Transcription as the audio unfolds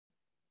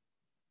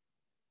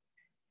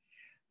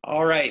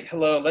All right,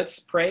 hello, let's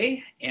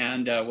pray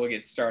and we'll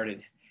get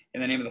started. In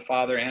the name of the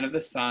Father, and of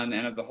the Son,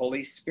 and of the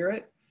Holy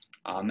Spirit.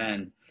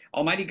 Amen.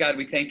 Almighty God,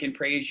 we thank and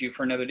praise you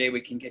for another day we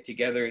can get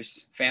together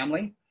as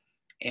family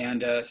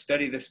and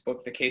study this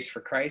book, The Case for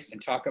Christ, and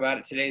talk about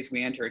it today as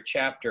we enter a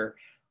chapter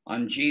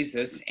on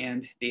Jesus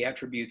and the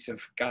attributes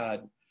of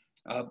God.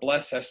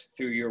 Bless us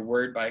through your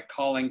word by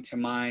calling to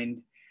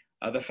mind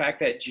the fact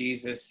that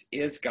Jesus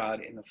is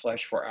God in the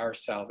flesh for our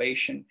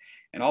salvation,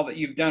 and all that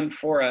you've done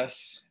for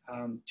us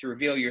to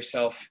reveal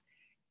yourself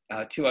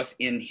to us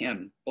in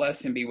him.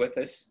 Bless and be with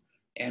us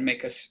and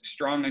make us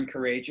strong and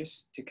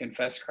courageous to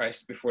confess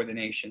Christ before the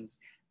nations.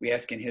 We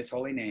ask in his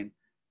holy name.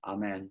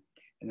 Amen.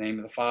 In the name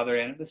of the Father,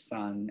 and of the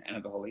Son, and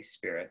of the Holy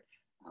Spirit.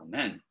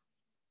 Amen.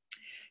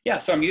 Yeah,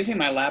 so I'm using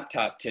my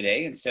laptop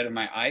today instead of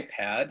my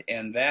iPad,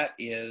 and that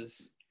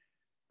is,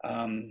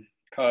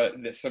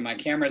 so my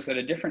camera's at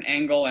a different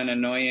angle, and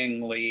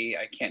annoyingly,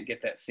 I can't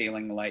get that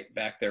ceiling light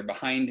back there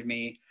behind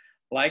me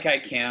like I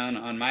can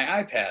on my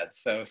iPad.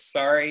 So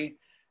sorry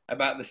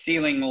about the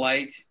ceiling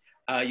light.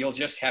 You'll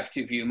just have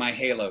to view my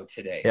halo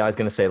today. Yeah, I was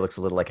going to say it looks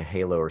a little like a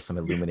halo or some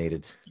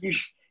illuminated.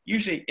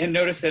 Usually, and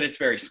notice that it's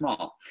very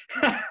small.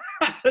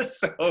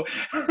 So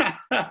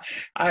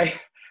I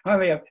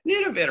only have a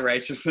little bit of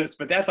righteousness,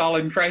 but that's all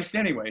in Christ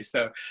anyway.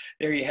 So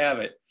there you have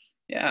it.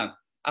 Yeah.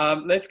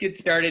 Let's get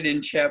started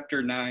in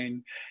chapter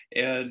 9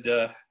 and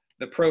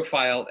the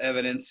profile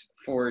evidence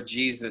for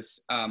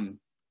Jesus.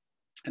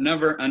 A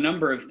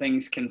number of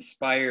things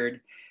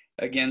conspired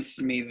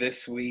against me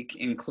this week,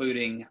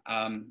 including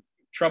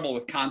trouble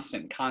with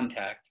constant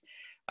contact.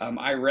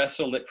 I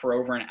wrestled it for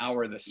over an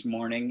hour this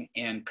morning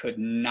and could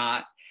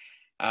not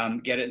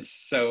get it.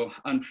 So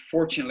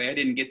unfortunately, I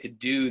didn't get to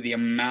do the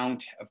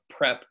amount of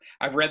prep.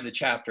 I've read the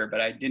chapter,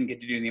 but I didn't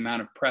get to do the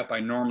amount of prep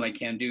I normally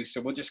can do.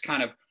 So we'll just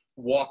kind of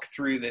walk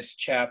through this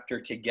chapter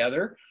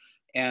together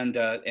and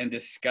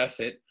discuss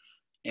it.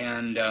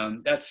 And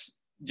that's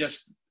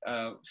just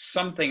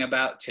something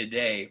about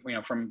today,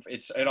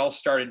 it all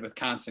started with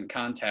constant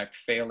contact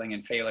failing.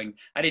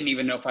 I didn't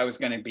even know if I was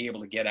going to be able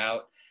to get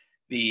out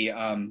the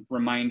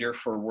reminder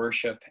for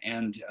worship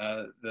and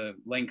the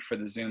link for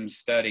the Zoom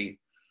study.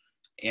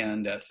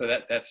 And so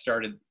that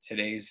started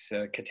today's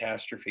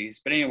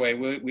catastrophes. But anyway,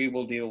 we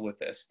will deal with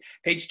this.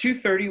 Page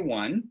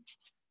 231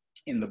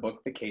 in the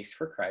book, The Case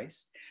for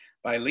Christ,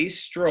 by Lee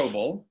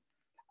Strobel.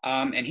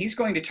 And he's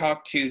going to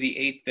talk to the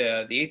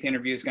eighth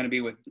interview is going to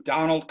be with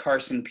Donald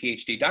Carson,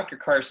 PhD. Dr.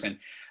 Carson,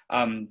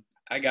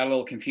 I got a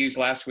little confused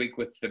last week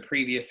with the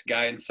previous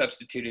guy and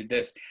substituted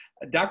this.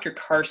 Dr.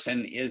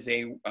 Carson is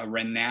a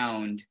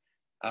renowned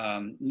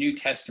New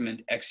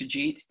Testament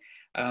exegete.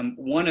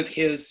 One of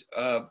his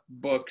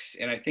books,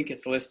 and I think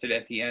it's listed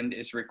at the end,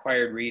 is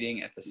required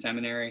reading at the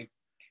seminary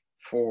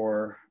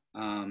for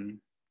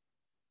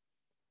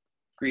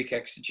Greek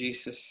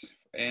exegesis.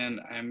 And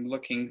I'm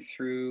looking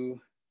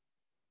through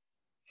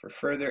for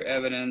further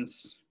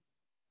evidence.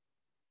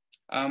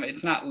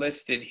 It's not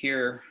listed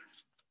here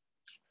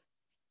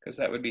because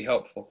that would be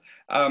helpful.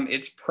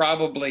 It's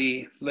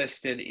probably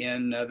listed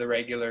in the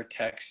regular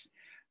text.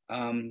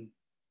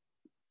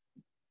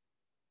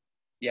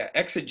 Yeah,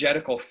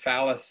 Exegetical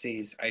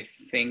Fallacies, I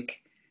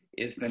think,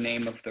 is the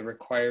name of the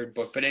required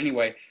book. But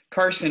anyway,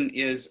 Carson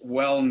is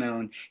well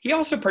known. He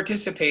also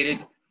participated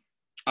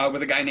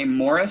with a guy named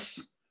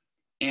Morris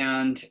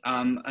and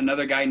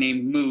another guy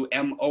named Moo,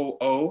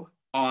 M-O-O,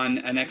 on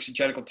an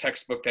exegetical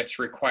textbook that's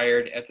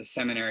required at the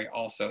seminary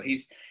also.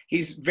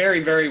 He's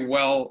very, very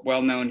well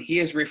known. He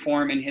is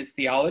Reform in his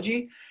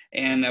theology,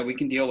 and we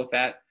can deal with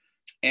that.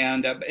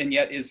 And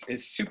yet is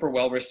super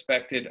well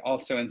respected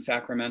also in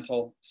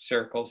sacramental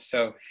circles.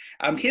 So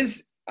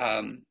his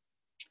kind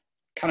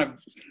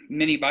of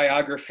mini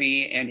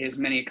biography and his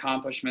many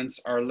accomplishments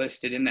are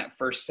listed in that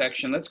first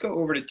section. Let's go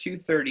over to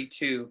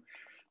 232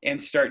 and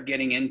start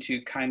getting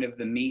into kind of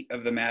the meat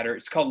of the matter.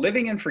 It's called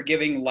Living and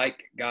Forgiving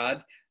Like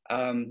God,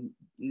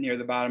 near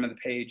the bottom of the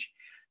page.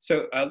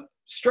 So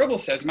Strobel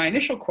says, my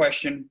initial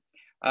question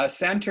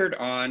centered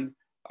on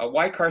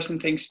why Carson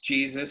thinks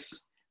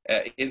Jesus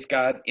is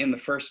God in the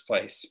first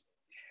place.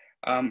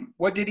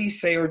 What did he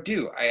say or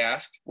do? I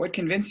asked. What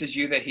convinces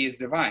you that he is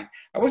divine?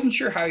 I wasn't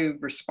sure how he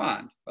would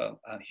respond.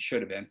 Well, he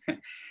should have been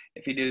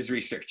if he did his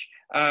research.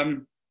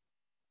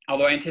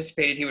 Although I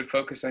anticipated he would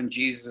focus on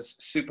Jesus'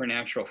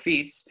 supernatural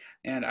feats,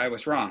 and I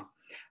was wrong.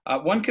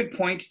 One could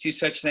point to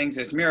such things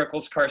as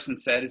miracles, Carson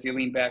said, as he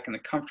leaned back in the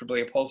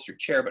comfortably upholstered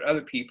chair, but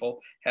other people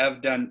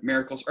have done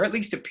miracles, or at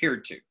least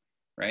appeared to,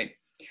 right?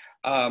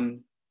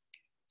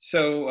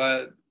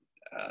 So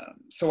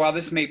while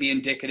this may be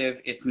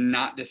indicative, it's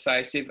not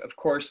decisive. Of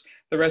course,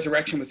 the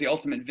resurrection was the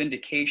ultimate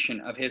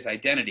vindication of his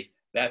identity.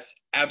 That's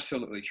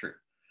absolutely true.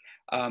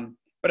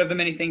 But of the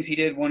many things he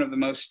did, one of the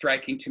most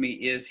striking to me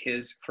is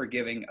his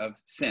forgiving of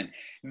sin.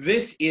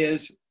 This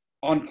is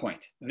on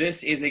point.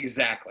 This is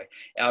exactly.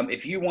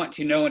 If you want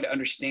to know and to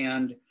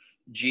understand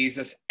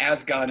Jesus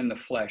as God in the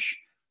flesh,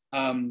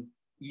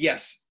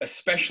 yes,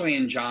 especially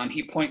in John,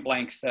 he point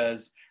blank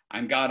says,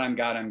 I'm God, I'm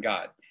God, I'm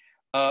God.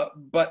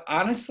 But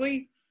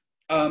honestly,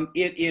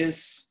 it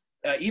is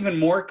even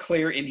more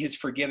clear in his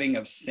forgiving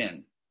of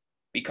sin,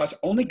 because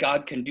only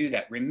God can do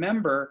that.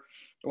 Remember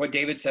what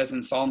David says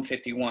in Psalm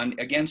 51,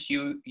 against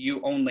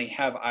you only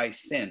have I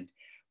sinned.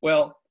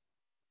 Well,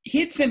 he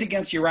had sinned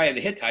against Uriah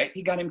the Hittite.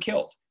 He got him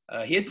killed.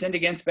 He had sinned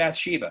against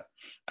Bathsheba.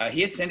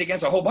 He had sinned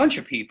against a whole bunch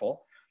of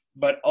people,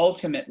 but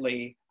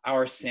ultimately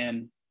our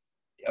sin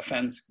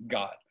offends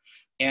God.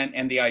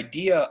 And the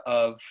idea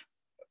of,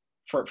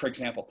 for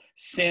example,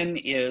 sin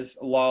is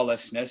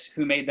lawlessness.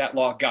 Who made that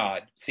law?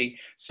 God. See,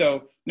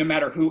 so no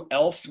matter who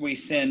else we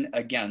sin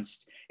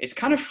against, it's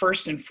kind of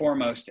first and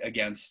foremost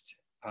against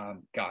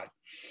God.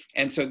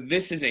 And so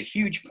this is a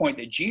huge point,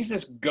 that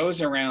Jesus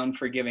goes around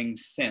forgiving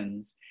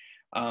sins.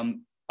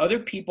 Other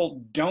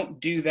people don't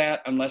do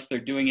that unless they're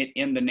doing it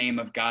in the name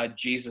of God.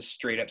 Jesus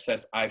straight up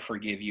says, I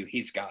forgive you.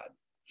 He's God.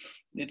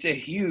 It's a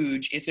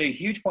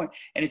huge point.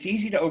 And it's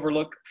easy to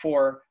overlook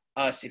for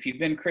us. If you've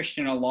been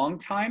Christian a long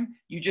time,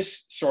 you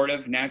just sort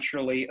of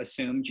naturally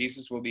assume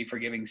Jesus will be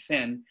forgiving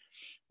sin,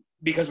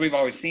 because we've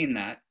always seen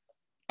that.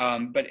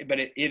 But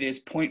it is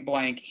point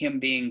blank him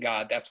being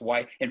God. That's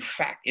why, in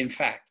fact,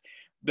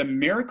 the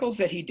miracles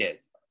that he did,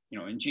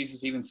 and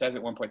Jesus even says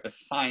at one point, the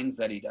signs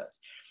that he does,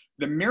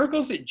 the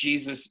miracles that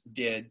Jesus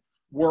did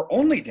were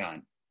only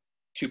done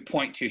to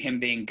point to him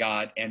being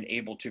God and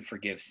able to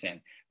forgive sin.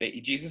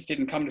 That Jesus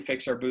didn't come to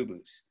fix our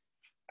boo-boos.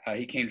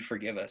 He came to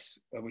forgive us,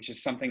 which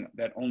is something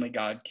that only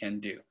God can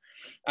do.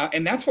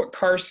 And that's what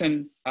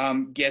Carson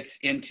gets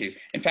into.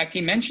 In fact, he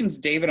mentions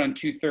David on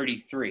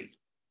 233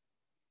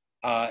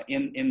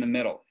 in the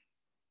middle.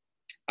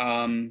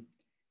 And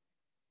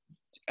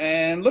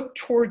look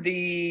toward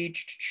the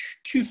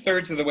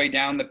 2/3 of the way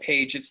down the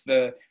page. It's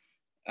the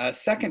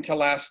second to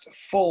last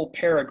full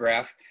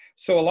paragraph.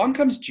 So along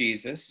comes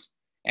Jesus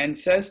and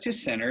says to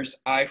sinners,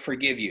 I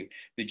forgive you.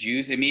 The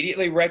Jews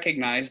immediately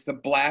recognize the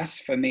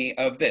blasphemy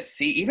of this.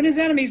 See, even his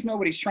enemies know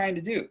what he's trying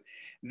to do.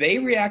 They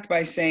react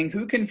by saying,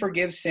 who can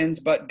forgive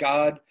sins but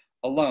God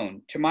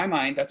alone? To my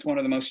mind, that's one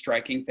of the most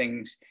striking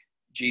things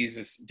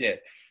Jesus did.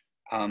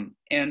 And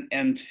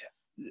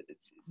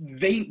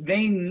they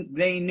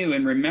knew,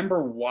 and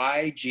remember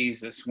why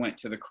Jesus went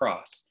to the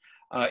cross.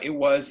 It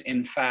was,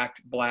 in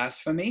fact,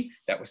 blasphemy.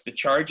 That was the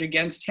charge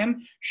against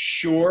him.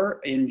 Sure,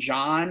 in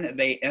John,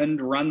 they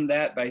end run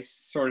that by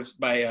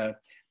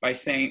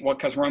saying, well,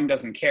 because Rome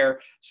doesn't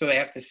care, so they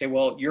have to say,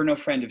 well, you're no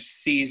friend of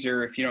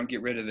Caesar if you don't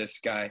get rid of this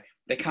guy.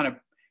 They kind of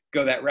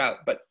go that route,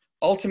 but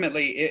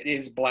ultimately, it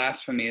is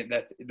blasphemy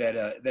that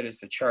is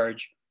the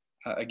charge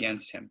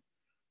against him.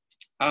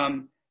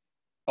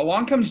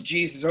 Along comes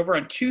Jesus over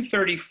on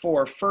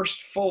 234,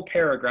 first full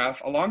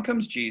paragraph. Along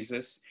comes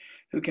Jesus,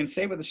 who can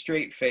say with a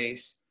straight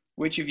face,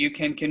 which of you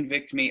can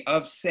convict me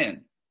of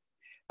sin?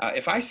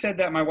 If I said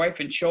that, my wife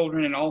and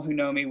children and all who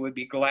know me would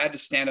be glad to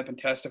stand up and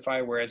testify,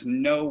 whereas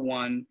no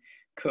one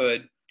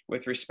could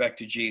with respect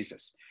to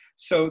Jesus.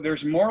 So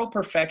there's moral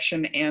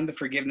perfection, and the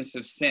forgiveness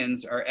of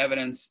sins are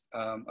evidence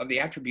of the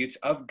attributes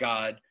of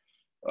God,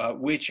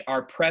 which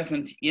are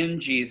present in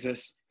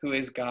Jesus, who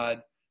is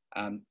God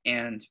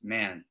and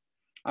man.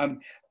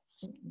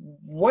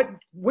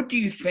 What do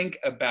you think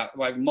about,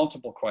 well, I have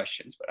multiple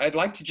questions, but I'd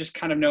like to just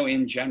kind of know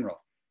in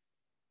general.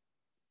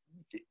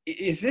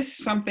 Is this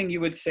something you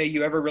would say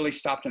you ever really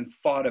stopped and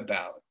thought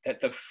about?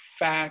 That the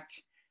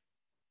fact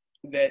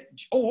that,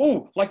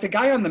 like the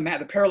guy on the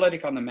mat, the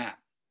paralytic on the mat,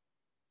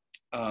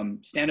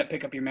 stand up,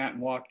 pick up your mat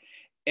and walk.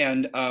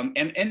 And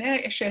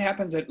actually it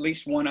happens at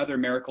least one other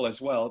miracle as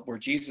well, where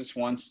Jesus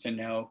wants to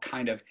know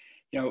kind of,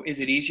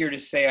 is it easier to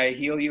say I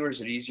heal you, or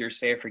is it easier to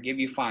say I forgive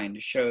you? Fine, to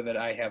show that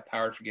I have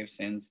power to forgive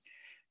sins,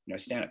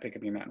 stand up, pick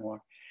up your mat and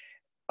walk.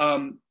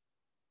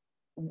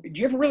 Do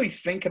you ever really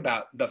think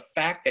about the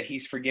fact that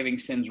he's forgiving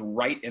sins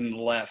right and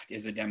left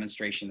is a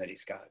demonstration that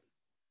he's God?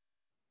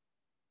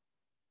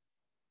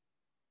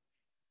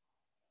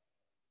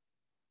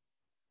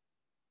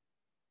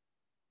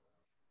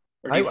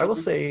 I will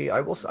say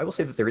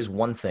that there is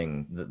one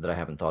thing that I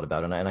haven't thought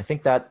about, and I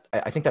think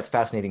that's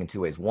fascinating in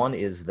two ways. One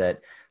is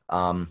that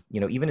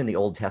even in the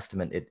Old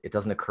Testament, it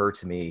doesn't occur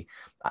to me.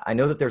 I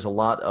know that there's a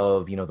lot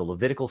of the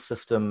Levitical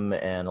system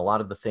and a lot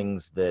of the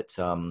things that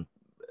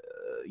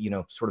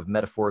sort of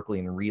metaphorically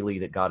and really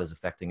that God is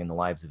affecting in the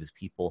lives of his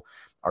people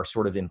are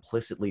sort of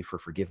implicitly for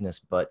forgiveness,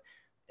 but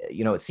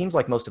it seems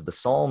like most of the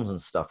Psalms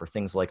and stuff are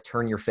things like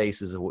turn your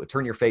face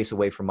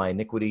away from my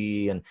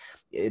iniquity. And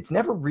it's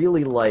never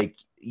really like,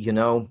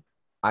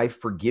 I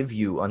forgive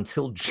you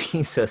until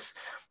Jesus,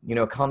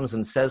 comes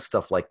and says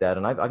stuff like that.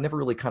 And I've never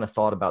really kind of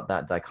thought about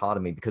that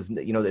dichotomy because,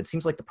 it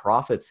seems like the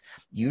prophets,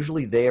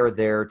 usually they are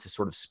there to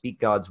sort of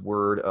speak God's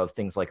word of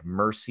things like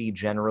mercy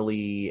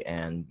generally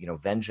and,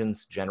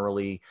 vengeance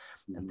generally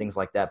and things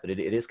like that. But it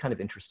is kind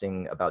of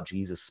interesting about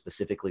Jesus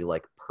specifically,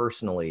 like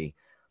personally,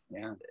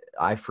 yeah,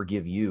 I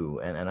forgive you.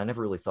 And I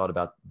never really thought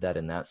about that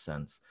in that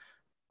sense.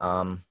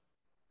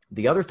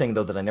 The other thing,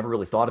 though, that I never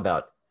really thought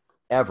about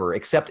ever,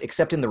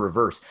 except in the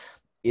reverse,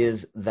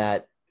 is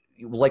that,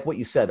 like what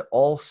you said,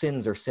 all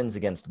sins are sins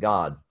against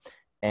God.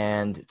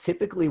 And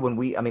typically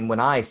when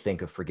I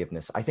think of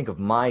forgiveness, I think of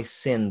my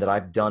sin that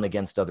I've done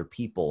against other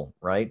people,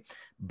 right?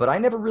 But I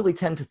never really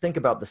tend to think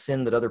about the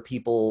sin that other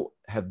people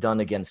have done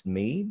against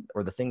me,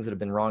 or the things that have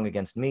been wrong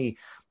against me.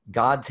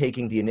 God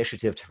taking the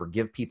initiative to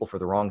forgive people for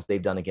the wrongs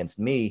they've done against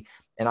me.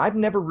 And I've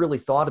never really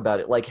thought about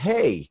it like,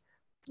 hey,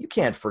 you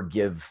can't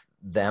forgive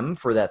them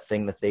for that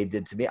thing that they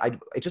did to me.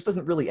 It just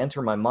doesn't really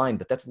enter my mind,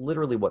 but that's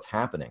literally what's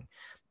happening,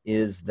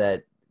 is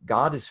that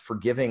God is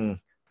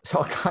forgiving,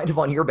 so kind of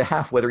on your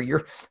behalf, whether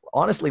you're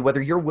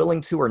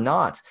willing to or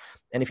not.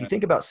 And if you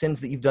think about sins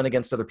that you've done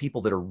against other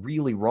people that are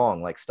really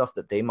wrong, like stuff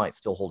that they might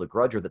still hold a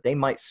grudge, or that they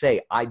might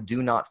say, I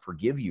do not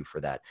forgive you for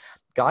that.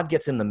 God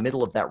gets in the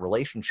middle of that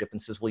relationship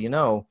and says,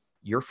 well,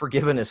 you're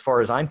forgiven as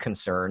far as I'm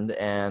concerned.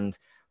 And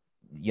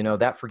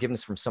that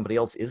forgiveness from somebody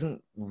else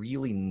isn't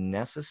really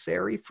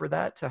necessary for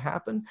that to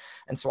happen.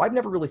 And so I've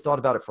never really thought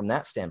about it from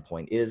that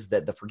standpoint, is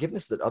that the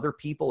forgiveness that other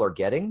people are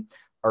getting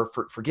are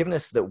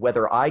forgiveness that,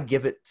 whether I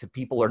give it to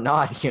people or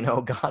not,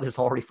 God is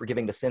already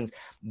forgiving the sins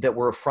that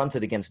were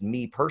affronted against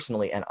me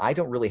personally. And I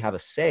don't really have a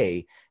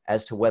say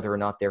as to whether or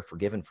not they're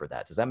forgiven for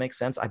that. Does that make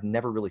sense? I've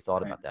never really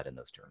thought about that in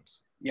those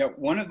terms. Yeah,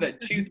 one of the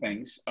two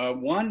things.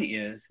 One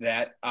is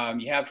that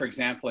you have, for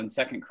example, in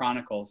 2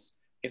 Chronicles,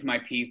 if my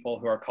people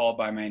who are called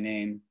by my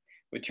name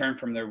would turn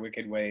from their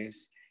wicked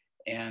ways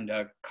and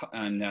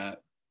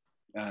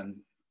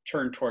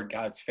turn toward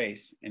God's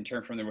face and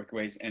turn from their wicked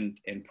ways and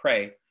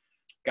pray,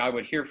 God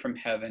would hear from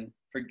heaven,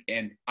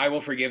 and I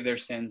will forgive their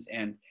sins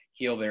and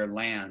heal their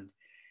land.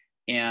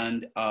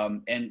 And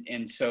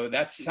so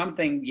that's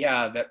something,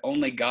 that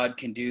only God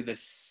can do. The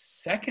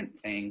second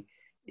thing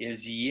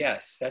is,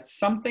 yes, that's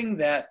something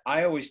that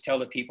I always tell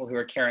the people who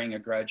are carrying a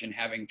grudge and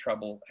having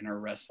trouble and are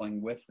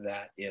wrestling with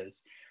that,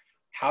 is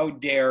how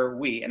dare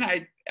we, and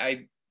I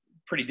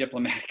pretty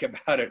diplomatic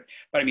about it,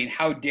 but I mean,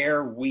 how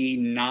dare we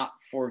not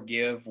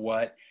forgive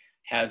what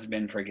has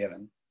been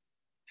forgiven?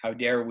 How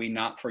dare we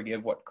not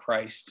forgive what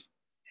Christ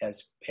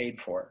has paid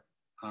for?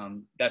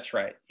 That's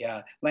right.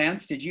 Yeah.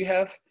 Lance, did you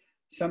have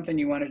something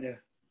you wanted to?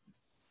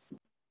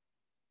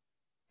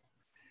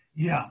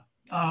 Yeah.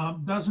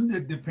 Doesn't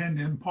it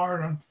depend in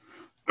part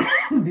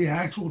on the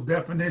actual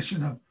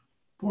definition of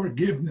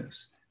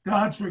forgiveness?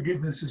 God's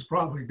forgiveness is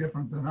probably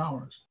different than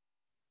ours.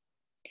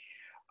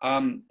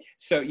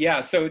 So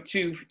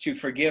to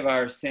forgive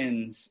our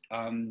sins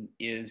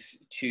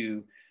is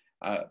to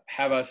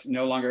have us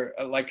no longer,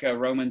 like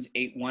Romans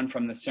 8:1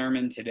 from the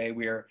sermon today,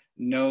 we are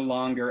no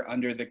longer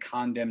under the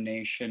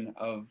condemnation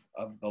of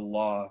the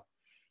law.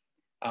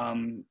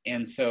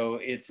 And so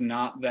it's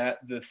not that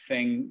the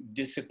thing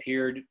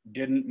disappeared,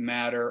 didn't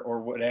matter,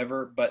 or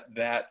whatever, but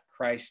that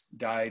Christ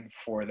died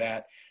for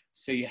that.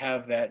 So you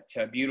have that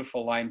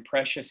beautiful line,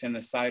 precious in the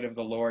sight of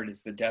the Lord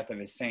is the death of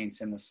his saints,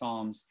 in the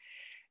Psalms.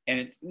 And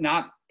it's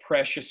not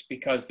precious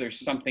because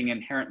there's something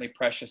inherently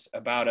precious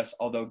about us,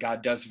 although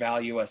God does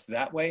value us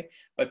that way,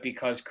 but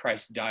because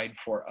Christ died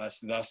for us.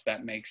 Thus,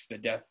 that makes the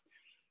death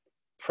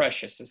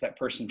precious as that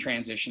person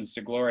transitions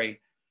to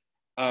glory.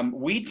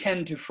 We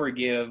tend to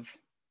forgive,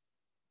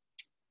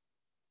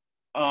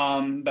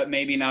 but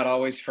maybe not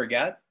always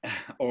forget,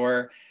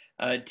 or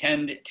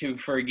tend to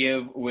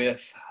forgive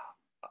with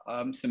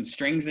some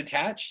strings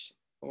attached,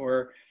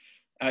 or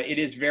it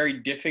is very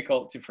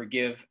difficult to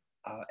forgive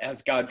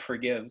as God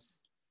forgives.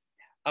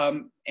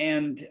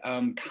 And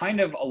kind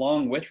of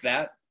along with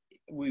that,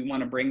 we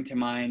want to bring to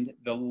mind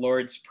the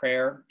Lord's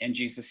Prayer and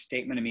Jesus'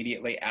 statement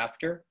immediately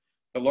after.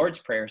 The Lord's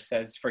Prayer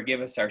says,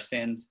 forgive us our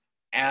sins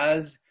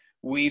as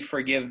we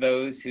forgive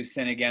those who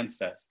sin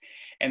against us.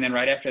 And then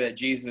right after that,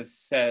 Jesus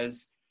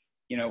says,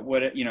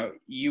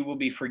 you will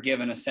be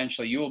forgiven.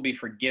 Essentially, you will be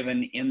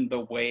forgiven in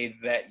the way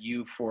that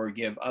you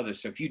forgive others.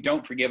 So if you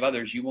don't forgive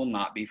others, you will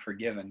not be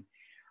forgiven.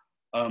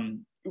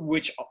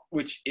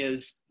 Which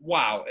is,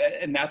 wow.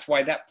 And that's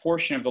why that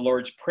portion of the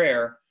Lord's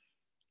Prayer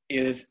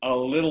is a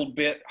little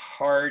bit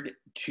hard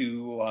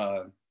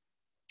to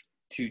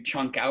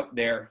chunk out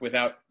there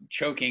without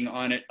choking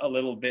on it a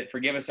little bit.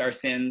 Forgive us our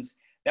sins.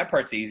 That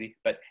part's easy.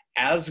 But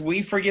as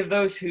we forgive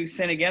those who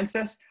sin against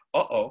us,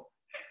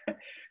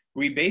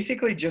 we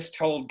basically just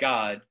told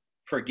God,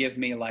 forgive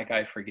me like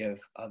I forgive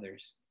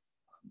others.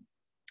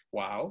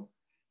 Wow.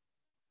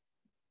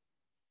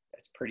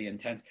 That's pretty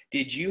intense.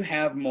 Did you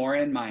have more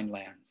in mind,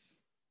 Lance?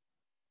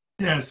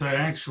 Yes, I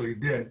actually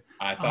did.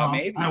 I thought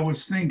maybe. I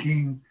was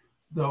thinking,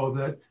 though,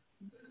 that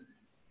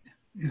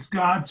is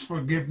God's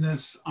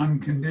forgiveness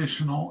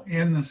unconditional,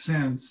 in the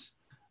sense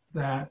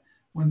that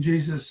when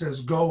Jesus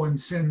says, go and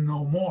sin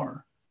no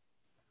more,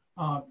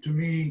 to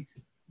me,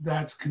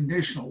 that's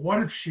conditional.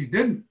 What if she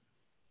didn't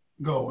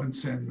go and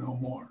sin no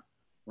more?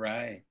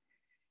 Right.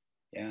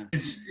 Yeah.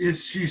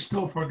 Is she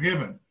still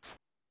forgiven?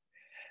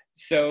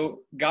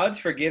 So God's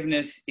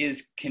forgiveness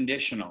is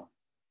conditional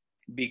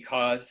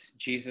because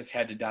Jesus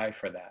had to die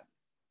for that.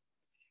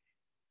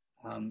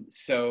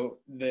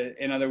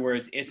 In other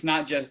words, it's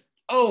not just,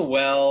 oh,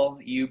 well,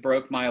 you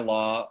broke my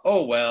law.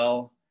 Oh,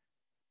 well,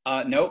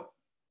 nope.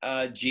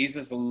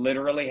 Jesus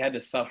literally had to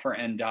suffer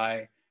and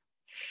die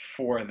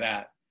for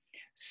that.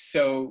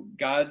 So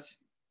God's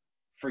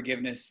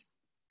forgiveness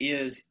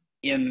is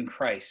in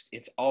Christ.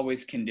 It's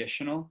always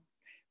conditional.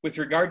 With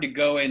regard to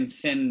go and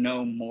sin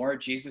no more,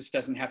 Jesus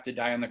doesn't have to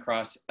die on the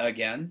cross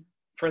again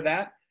for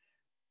that,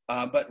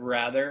 but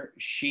rather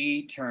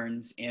she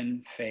turns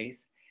in faith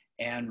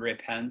and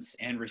repents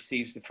and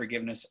receives the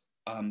forgiveness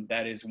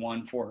that is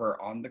won for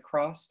her on the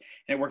cross.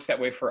 And it works that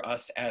way for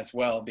us as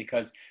well,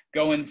 because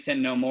go and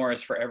sin no more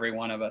is for every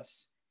one of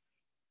us.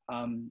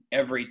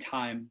 Every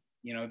time,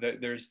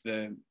 there's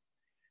the,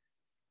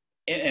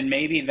 and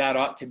maybe that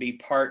ought to be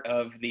part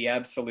of the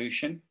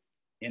absolution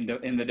in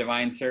the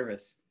divine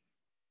service.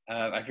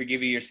 I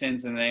forgive you your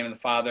sins in the name of the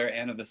Father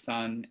and of the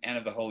Son and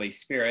of the Holy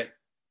Spirit,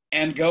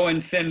 and go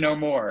and sin no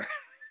more.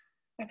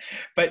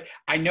 But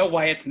I know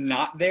why it's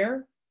not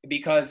there,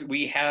 because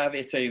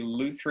it's a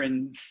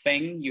Lutheran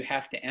thing. You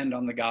have to end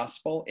on the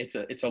gospel. It's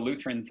a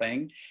Lutheran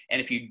thing.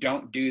 And if you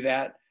don't do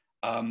that,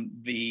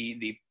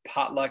 the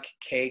potluck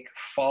cake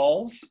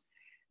falls,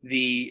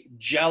 the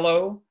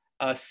Jell-O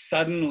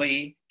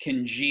suddenly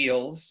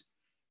congeals,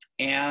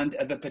 and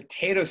the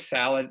potato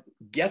salad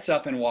gets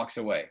up and walks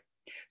away.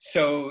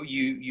 So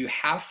you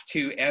have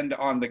to end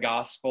on the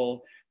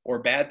gospel, or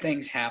bad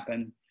things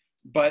happen.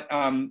 But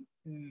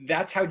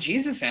that's how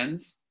Jesus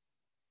ends.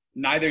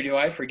 Neither do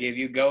I forgive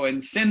you. Go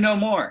and sin no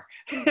more.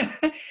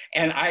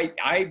 And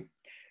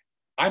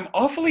I'm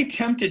awfully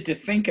tempted to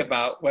think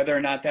about whether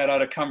or not that ought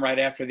to come right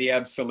after the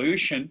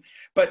absolution.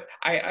 But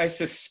I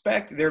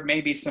suspect there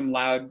may be some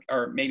loud,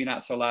 or maybe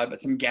not so loud,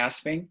 but some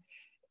gasping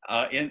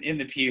in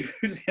the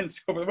pews. And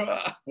so,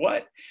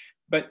 what?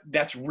 But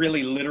that's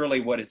really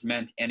literally what is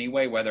meant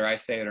anyway, whether I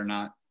say it or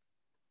not.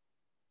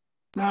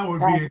 That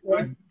would be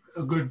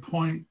a good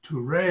point to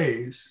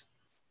raise,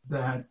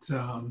 that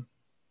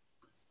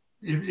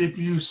if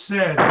you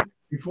said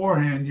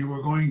beforehand you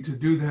were going to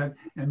do that,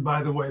 and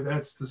by the way,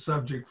 that's the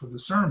subject for the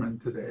sermon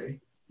today.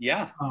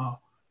 Yeah.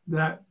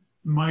 That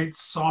might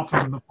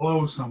soften the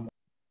blow somewhat.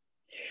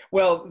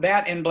 Well,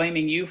 that and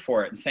blaming you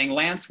for it and saying,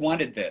 Lance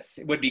wanted this.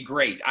 It would be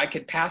great. I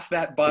could pass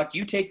that buck.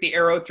 You take the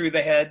arrow through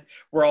the head.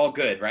 We're all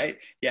good, right?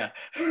 Yeah.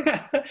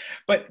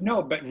 But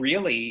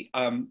really,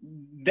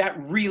 that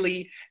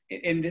really,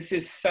 and this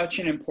is such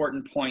an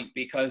important point,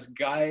 because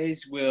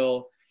guys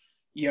will,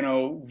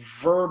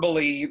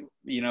 verbally,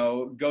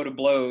 go to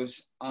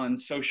blows on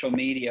social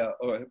media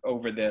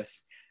over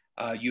this.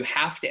 You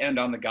have to end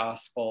on the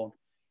gospel.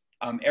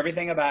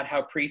 Everything about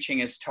how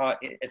preaching is taught,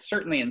 it's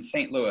certainly in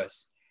St.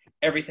 Louis,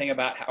 everything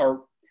about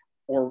how,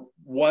 or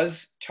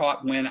was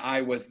taught when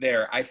I was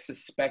there. I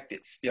suspect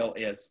it still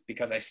is,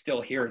 because I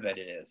still hear that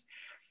it is.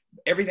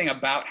 Everything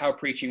about how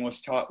preaching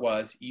was taught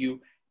was, you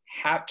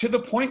have, to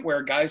the point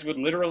where guys would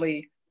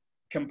literally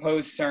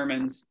compose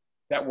sermons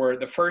that were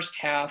the first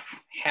half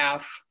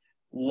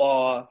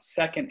law,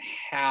 second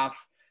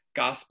half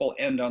gospel,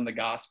 end on the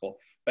gospel.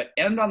 But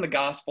end on the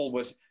gospel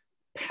was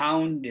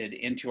pounded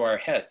into our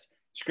heads.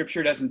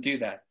 Scripture doesn't do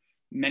that.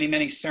 Many,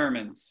 many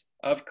sermons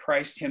of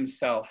Christ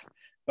himself,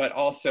 but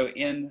also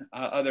in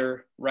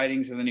other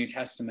writings of the New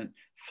Testament,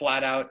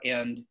 flat out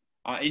end,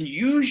 and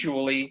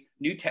usually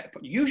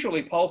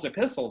Paul's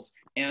epistles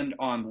end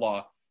on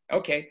law.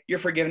 Okay, you're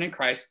forgiven in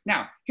Christ.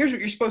 Now, here's what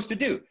you're supposed to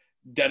do.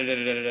 Da da da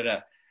da da da.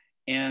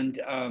 And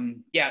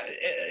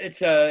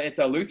it's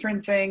a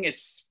Lutheran thing.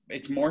 It's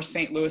more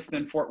St. Louis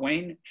than Fort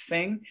Wayne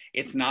thing.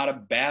 It's not a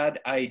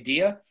bad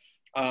idea,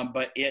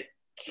 but it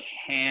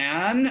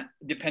can,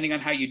 depending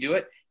on how you do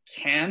it,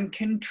 can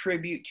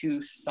contribute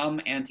to some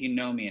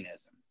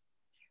antinomianism.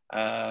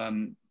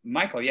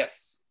 Michael,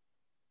 yes.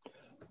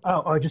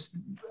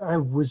 I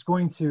was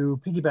going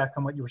to piggyback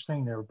on what you were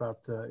saying there about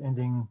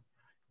ending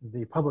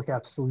the public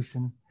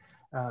absolution,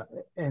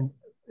 and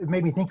it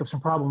made me think of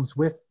some problems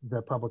with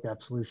the public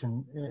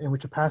absolution, in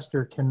which a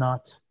pastor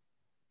cannot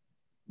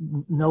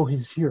know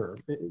his hearer.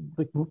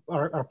 Like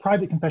our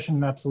private confession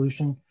and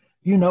absolution,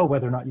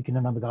 whether or not you can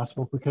end on the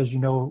gospel, because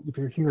if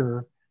your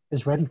hearer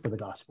is ready for the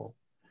gospel.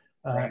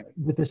 Right.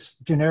 With this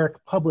generic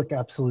public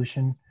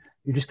absolution,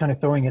 you're just kind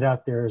of throwing it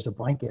out there as a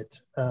blanket.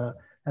 And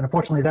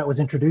unfortunately, that was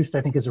introduced,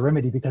 I think, as a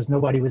remedy, because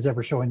nobody was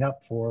ever showing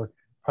up for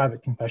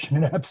private confession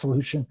and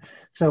absolution.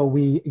 So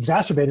we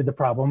exacerbated the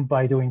problem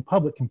by doing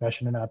public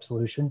confession and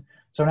absolution.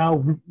 So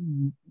now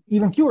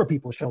even fewer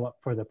people show up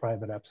for the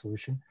private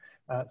absolution.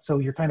 So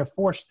you're kind of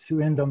forced to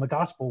end on the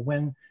gospel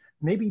when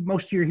maybe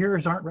most of your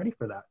hearers aren't ready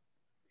for that.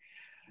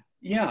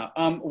 Yeah,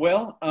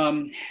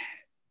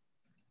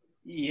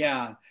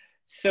 yeah.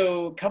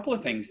 So a couple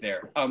of things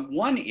there.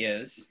 One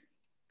is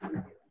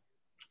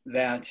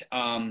that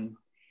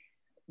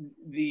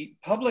the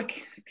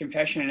public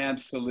confession and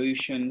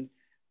absolution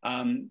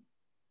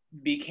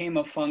became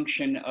a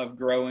function of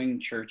growing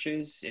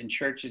churches, and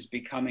churches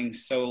becoming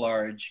so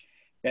large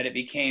that it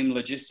became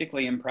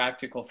logistically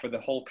impractical for the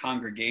whole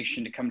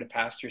congregation to come to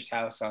pastor's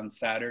house on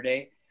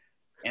Saturday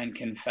and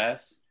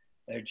confess.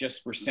 There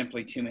just were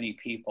simply too many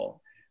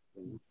people.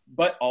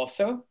 But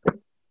also,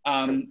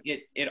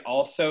 it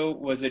also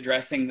was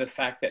addressing the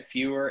fact that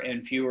fewer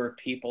and fewer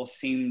people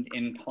seemed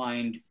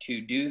inclined to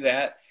do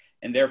that,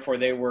 and therefore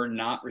they were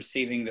not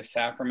receiving the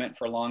sacrament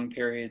for long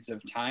periods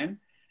of time.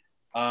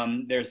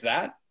 There's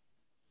that.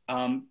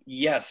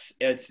 Yes,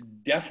 it's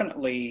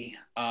definitely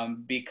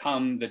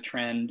become the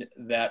trend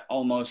that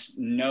almost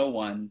no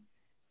one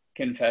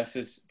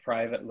confesses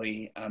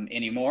privately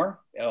anymore,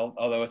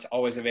 although it's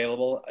always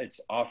available. It's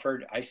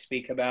offered. I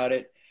speak about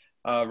it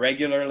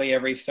regularly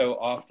every so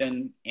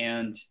often,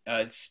 and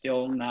it's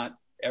still not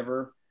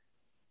ever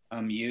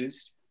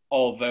used.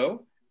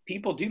 Although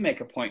people do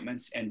make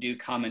appointments and do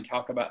come and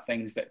talk about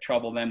things that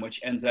trouble them,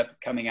 which ends up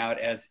coming out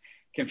as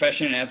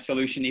confession and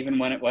absolution, even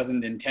when it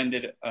wasn't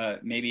intended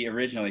maybe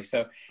originally.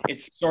 So it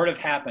sort of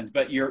happens,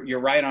 but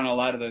you're right on a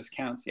lot of those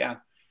counts. Yeah.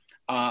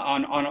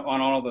 On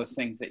all of those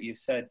things that you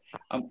said.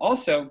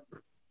 Also,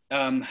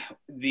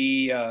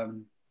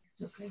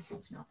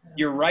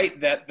 you're right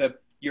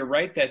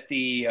that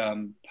the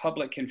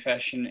public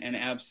confession and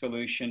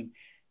absolution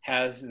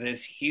has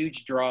this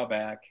huge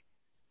drawback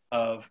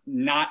of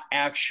not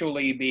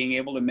actually being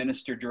able to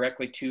minister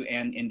directly to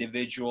an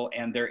individual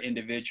and their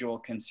individual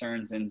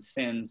concerns and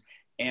sins,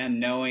 and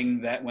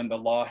knowing that when the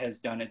law has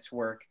done its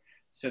work,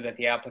 so that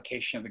the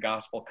application of the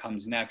gospel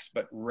comes next,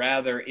 but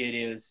rather it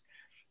is,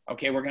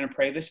 okay, we're going to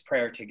pray this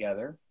prayer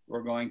together.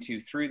 We're going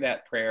to, through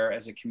that prayer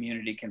as a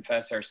community,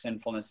 confess our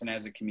sinfulness, and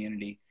as a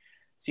community,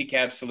 seek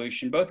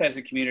absolution, both as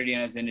a community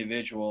and as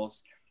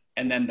individuals,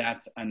 and then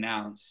that's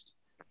announced.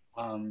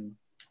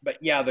 But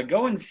yeah, the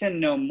go and sin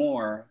no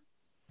more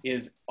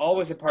is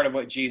always a part of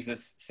what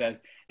Jesus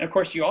says. And of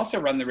course, you also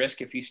run the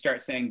risk, if you start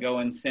saying go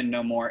and sin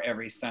no more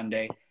every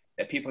Sunday,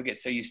 that people get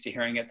so used to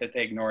hearing it that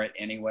they ignore it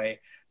anyway.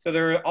 So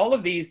there are all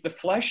of these, the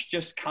flesh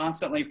just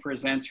constantly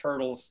presents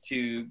hurdles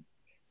to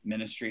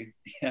ministry.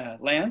 Yeah,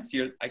 Lance,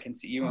 I can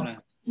see you want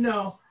to.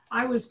 No,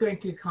 I was going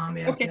to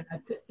comment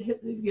that,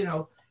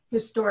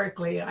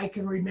 historically, I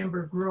can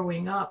remember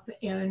growing up,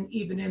 and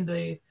even in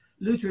the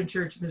Lutheran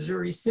Church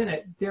Missouri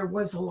Synod, there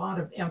was a lot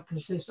of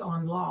emphasis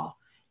on law.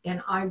 And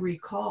I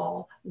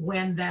recall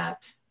when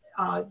that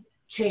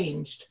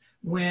changed,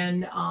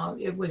 when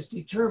it was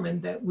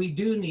determined that we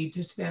do need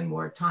to spend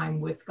more time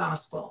with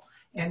gospel.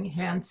 And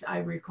hence, I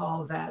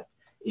recall that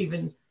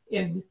even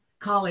in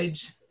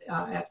college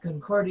at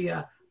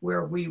Concordia,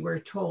 where we were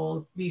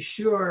told, be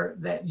sure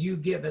that you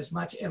give as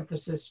much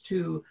emphasis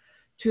to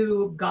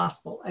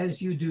gospel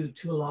as you do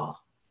to law.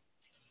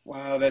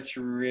 Wow, that's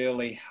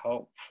really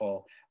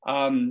helpful.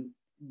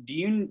 Do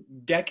you,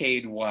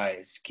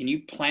 decade-wise, can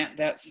you plant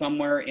that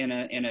somewhere in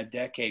a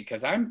decade?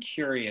 Because I'm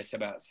curious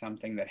about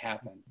something that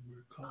happened.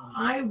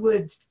 I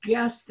would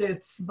guess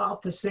it's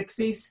about the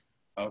 60s.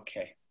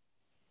 Okay.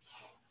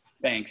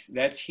 Thanks.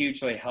 That's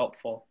hugely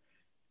helpful.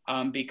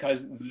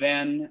 Because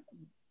then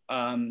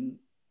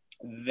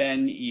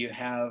you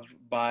have,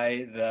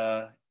 by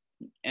the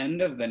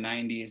end of the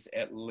 90s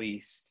at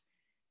least,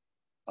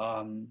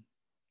 so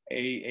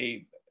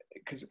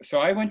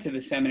I went to the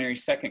seminary,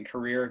 second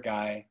career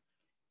guy,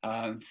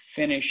 had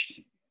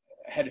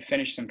to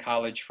finish some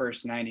college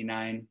first,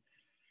 99,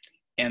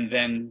 and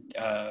then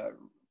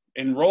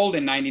enrolled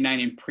in 99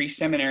 in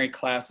pre-seminary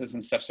classes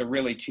and stuff. So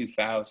really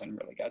 2000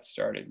 really got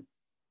started.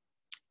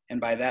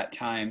 And by that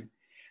time,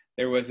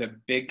 there was a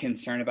big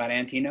concern about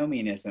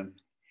antinomianism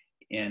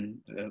in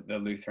the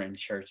Lutheran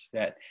Church,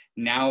 that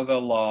now the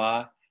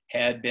law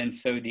had been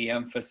so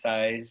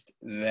de-emphasized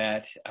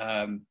that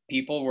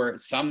people were,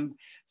 some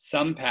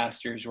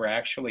pastors were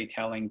actually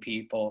telling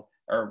people,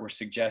 or were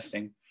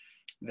suggesting,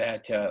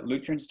 that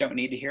Lutherans don't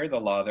need to hear the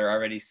law. They're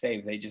already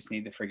saved. They just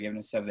need the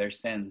forgiveness of their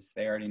sins.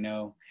 They already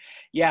know.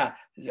 Yeah,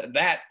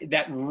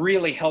 that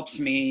really helps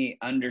me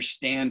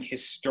understand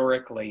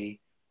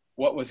historically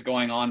what was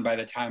going on by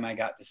the time I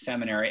got to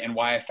seminary, and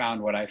why I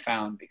found what I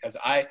found, because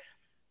I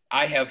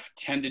have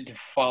tended to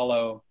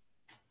follow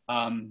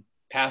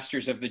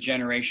pastors of the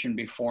generation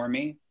before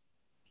me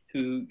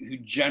who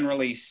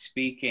generally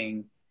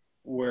speaking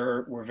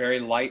were very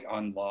light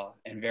on law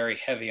and very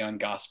heavy on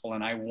gospel.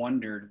 And I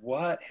wondered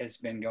what has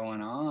been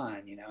going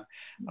on,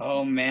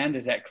 Oh man,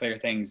 does that clear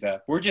things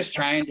up? We're just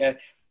trying to,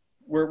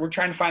 we're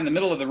trying to find the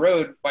middle of the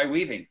road by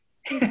weaving.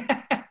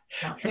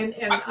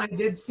 And I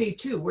did see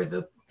too, where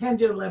the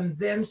pendulum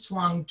then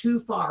swung too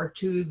far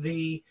to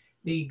the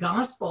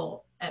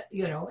gospel,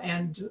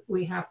 and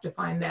we have to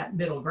find that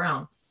middle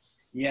ground.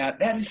 Yeah,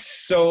 that is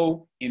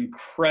so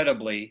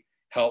incredibly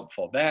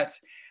helpful. That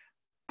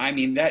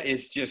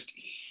is just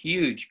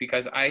huge,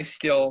 because I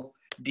still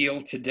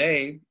deal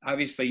today.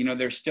 Obviously,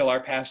 there still are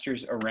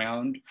pastors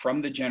around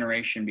from the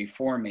generation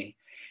before me,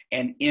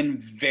 and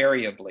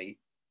invariably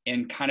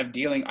in kind of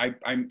dealing,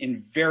 I'm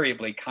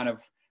invariably kind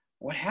of,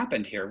 what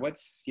happened here?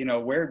 What's,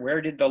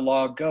 where did the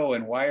law go,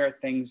 and why are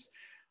things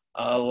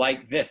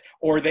like this?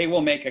 Or they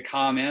will make a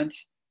comment.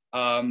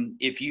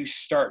 If you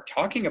start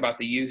talking about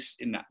the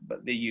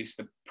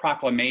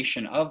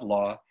proclamation of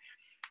law,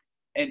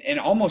 and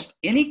almost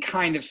any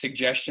kind of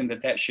suggestion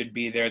that should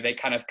be there, they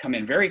kind of come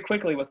in very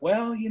quickly with,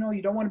 well, you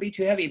don't want to be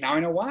too heavy. Now I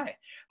know why.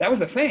 That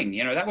was a thing,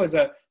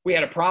 we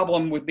had a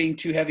problem with being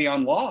too heavy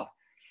on law.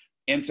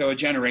 And so a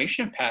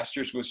generation of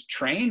pastors was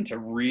trained to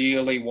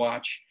really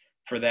watch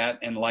for that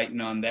and lighten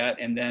on that,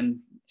 and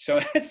then So,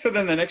 so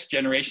then the next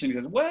generation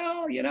says,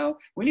 well, you know,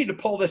 we need to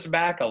pull this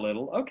back a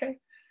little. Okay.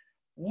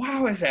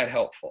 Wow, is that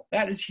helpful?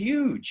 That is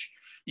huge.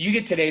 You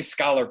get today's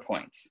scholar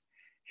points.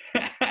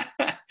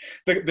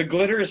 the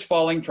glitter is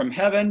falling from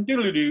heaven.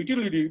 Doodle-doo,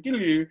 doodle-doo,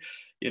 doodle-doo.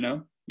 You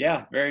know,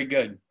 yeah, very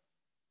good.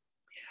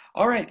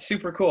 All right,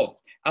 super cool.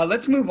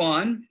 Let's move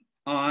on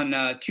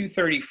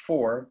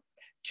 234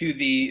 to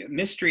the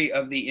mystery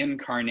of the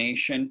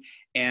incarnation.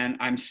 And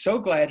I'm so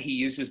glad he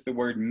uses the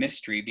word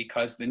mystery,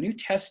 because the New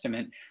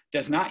Testament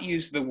does not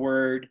use the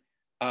word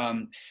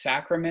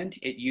sacrament,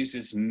 it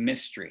uses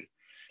mystery.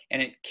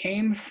 And it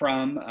came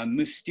from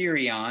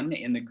mysterion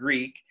in the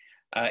Greek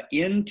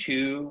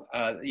into,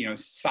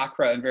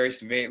 sacra and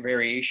various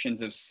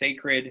variations of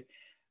sacred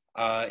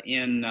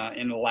in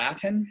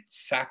Latin,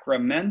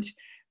 sacrament,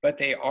 but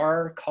they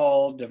are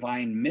called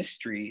divine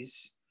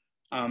mysteries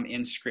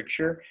in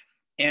Scripture.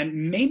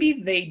 And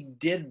maybe they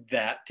did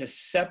that to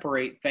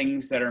separate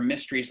things that are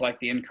mysteries like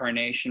the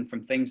incarnation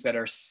from things that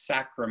are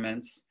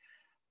sacraments,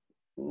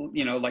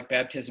 you know, like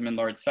baptism and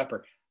Lord's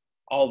Supper.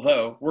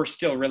 Although we're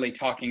still really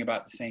talking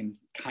about the same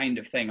kind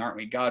of thing, aren't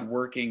we? God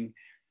working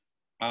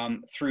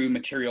through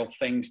material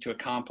things to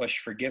accomplish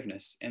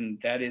forgiveness. And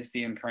that is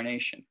the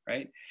incarnation,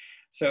 right?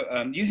 So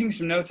using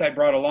some notes I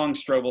brought along,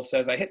 Strobel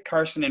says, I hit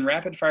Carson in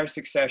rapid fire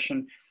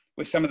succession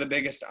with some of the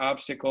biggest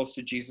obstacles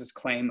to Jesus'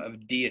 claim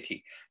of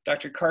deity.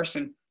 Dr.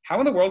 Carson, how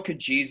in the world could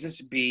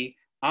Jesus be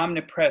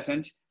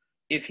omnipresent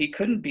if he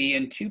couldn't be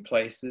in two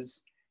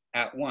places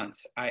at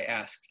once? I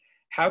asked.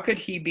 How could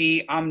he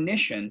be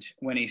omniscient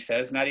when he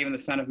says, not even the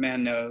Son of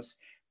Man knows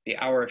the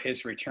hour of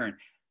his return?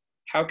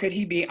 How could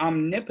he be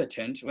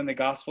omnipotent when the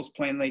Gospels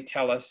plainly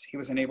tell us he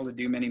was unable to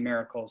do many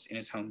miracles in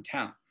his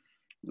hometown?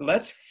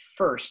 Let's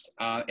first,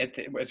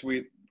 as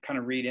we kind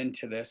of read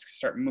into this,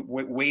 start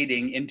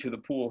wading into the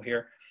pool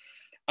here.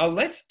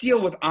 Let's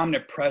deal with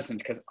omnipresent,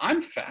 because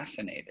I'm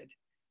fascinated.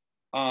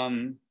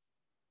 I'm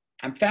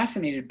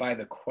fascinated by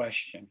the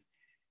question,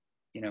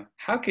 you know,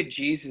 how could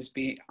Jesus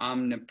be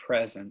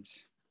omnipresent?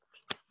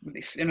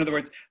 In other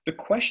words, the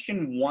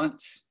question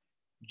wants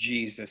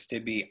Jesus to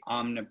be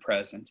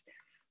omnipresent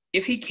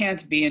if he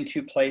can't be in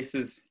two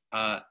places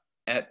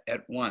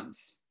at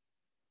once.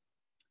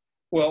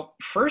 Well,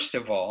 first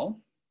of all,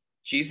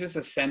 Jesus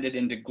ascended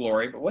into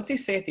glory, but what's he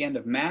say at the end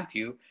of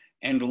Matthew?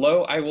 And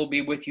lo, I will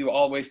be with you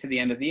always to the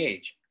end of the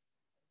age.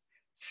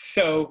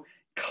 So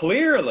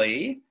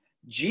clearly,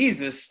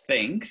 Jesus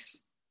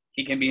thinks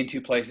he can be in two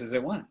places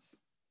at once,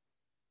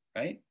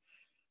 right?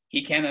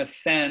 He can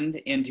ascend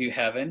into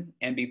heaven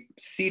and be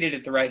seated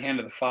at the right hand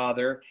of the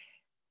Father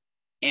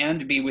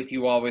and be with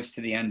you always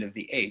to the end of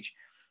the age.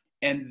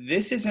 And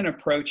this is an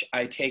approach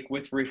I take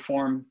with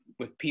reform,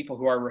 with people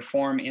who are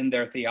reform in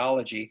their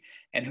theology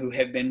and who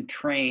have been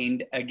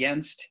trained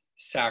against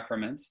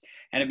sacraments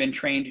and have been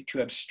trained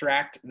to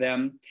abstract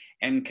them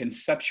and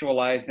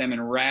conceptualize them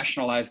and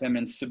rationalize them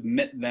and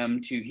submit them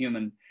to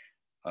human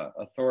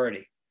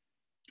authority.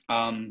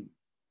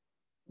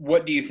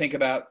 What do you think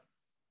about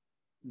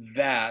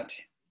that?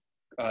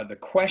 The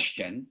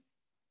question,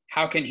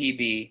 how can he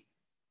be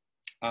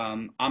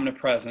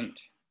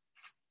omnipresent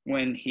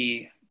when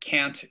he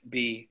can't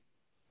be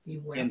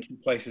in two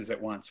places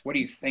at once? What do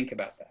you think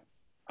about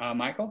that?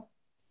 Michael?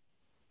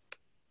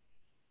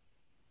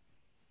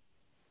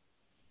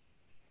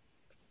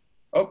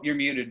 Oh, you're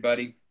muted,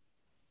 buddy.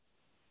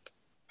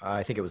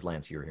 I think it was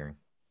Lance you were hearing.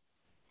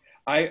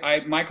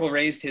 Michael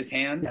raised his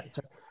hand.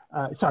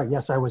 Yeah, sorry,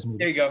 yes, I was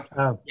muted. There you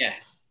go. Yeah.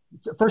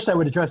 First, I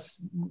would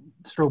address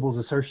Strobel's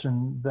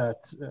assertion that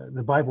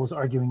the Bible is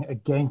arguing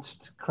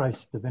against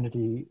Christ's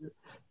divinity.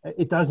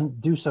 It doesn't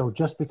do so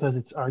just because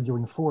it's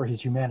arguing for his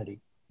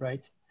humanity,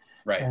 right?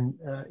 Right. And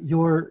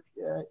your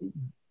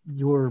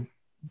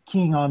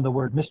keying on the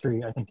word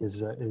mystery, I think,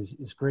 is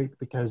great,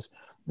 because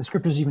the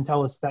scriptures even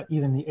tell us that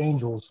even the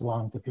angels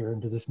long to peer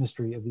into this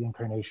mystery of the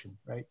incarnation,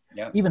 right?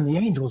 Yeah. Even the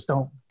angels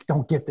don't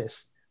get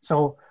this.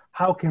 So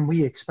how can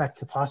we expect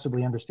to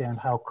possibly understand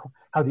how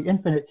the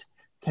infinite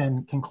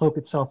can cloak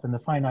itself in the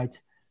finite?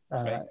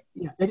 Right.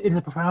 It is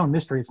a profound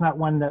mystery. It's not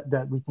one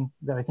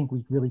that I think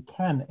we really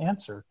can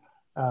answer,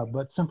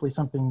 but simply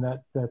something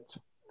that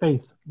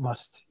faith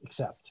must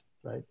accept,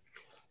 right?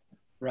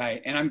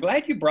 Right, and I'm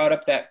glad you brought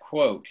up that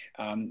quote.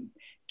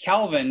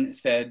 Calvin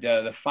said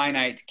the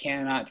finite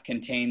cannot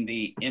contain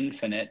the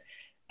infinite,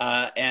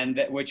 and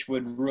that which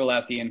would rule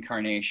out the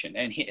incarnation.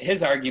 And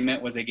his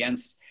argument was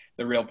against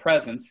the real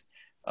presence.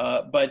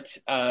 But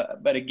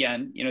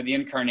again, you know, the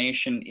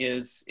incarnation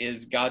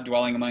is God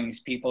dwelling among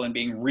his people and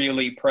being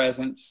really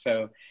present.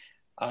 So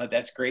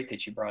that's great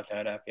that you brought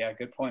that up. Yeah,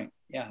 good point.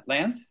 Yeah,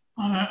 Lance?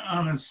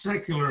 On a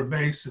secular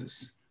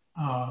basis,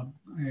 a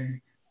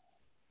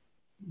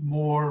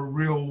more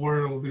real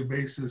worldly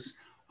basis,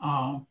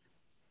 I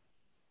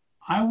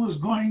was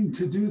going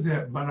to do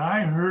that, but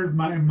I heard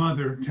my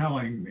mother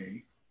telling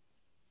me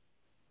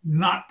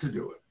not to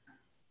do it.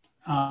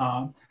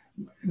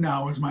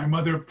 Now, is my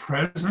mother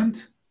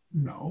present?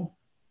 No.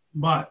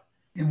 But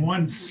in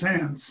one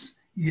sense,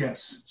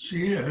 yes,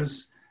 she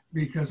is,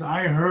 because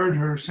I heard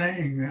her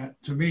saying that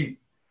to me.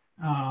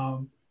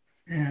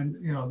 and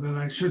that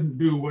I shouldn't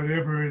do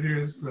whatever it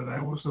is that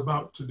I was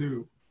about to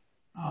do.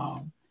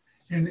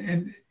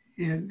 And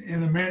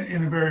in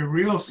a very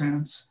real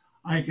sense,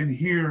 I can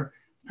hear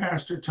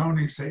Pastor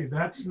Tony say,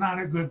 that's not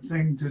a good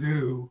thing to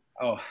do.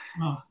 Oh.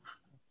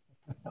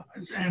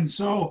 And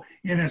so,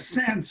 in a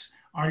sense,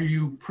 are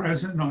you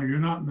present? No, you're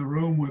not in the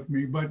room with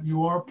me, but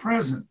you are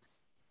present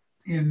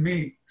in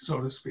me,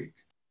 so to speak.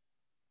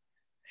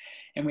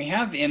 And we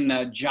have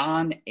in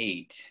John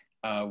 8,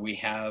 we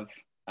have,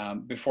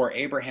 before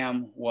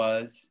Abraham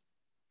was,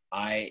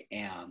 I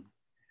am,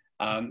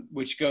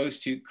 which goes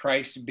to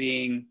Christ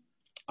being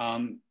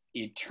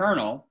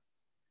eternal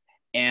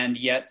and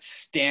yet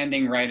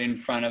standing right in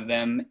front of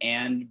them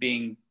and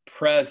being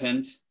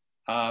present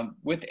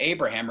with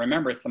Abraham.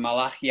 Remember, it's the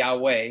Malach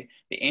Yahweh,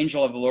 the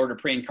angel of the Lord, or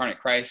pre-incarnate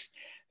Christ,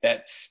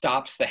 that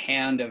stops the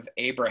hand of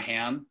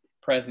Abraham,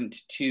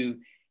 present to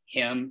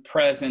him,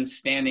 present,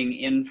 standing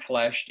in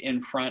flesh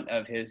in front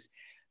of his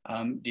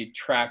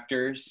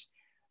detractors.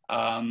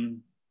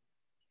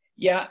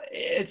 Yeah,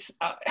 it's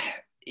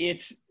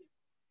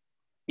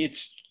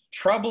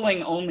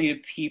troubling only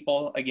to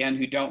people, again,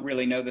 who don't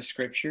really know the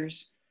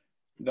scriptures,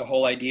 the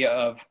whole idea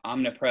of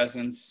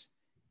omnipresence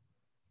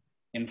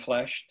in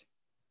flesh.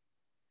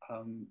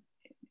 And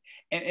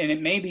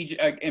it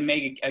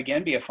may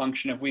again be a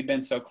function of we've been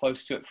so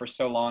close to it for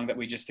so long that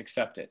we just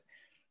accept it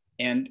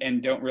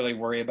and don't really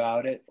worry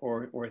about it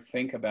or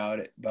think about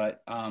it.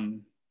 But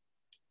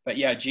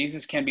yeah,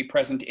 Jesus can be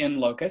present in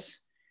locus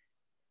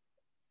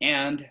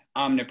and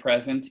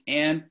omnipresent,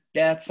 and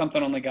that's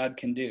something only God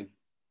can do.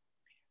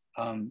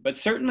 But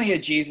certainly a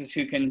Jesus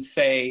who can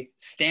say,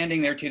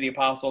 standing there to the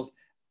apostles,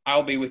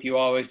 I'll be with you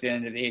always to the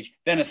end of the age,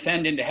 then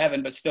ascend into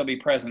heaven, but still be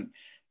present,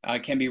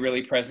 can be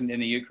really present in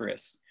the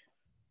Eucharist.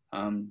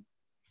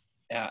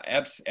 Yeah,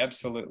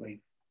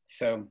 absolutely.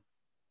 So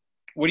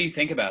what do you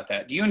think about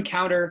that? Do you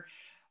encounter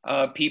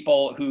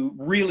people who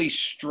really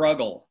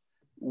struggle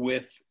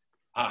with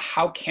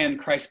how can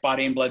Christ's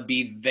body and blood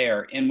be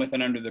there in, with,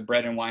 and under the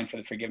bread and wine for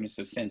the forgiveness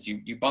of sins?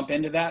 You bump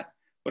into that?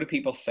 What do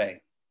people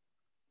say?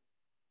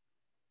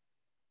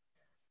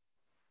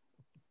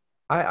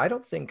 I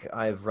don't think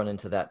I've run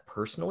into that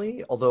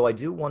personally, although I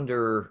do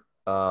wonder,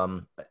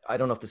 I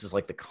don't know if this is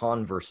like the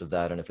converse of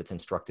that and if it's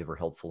instructive or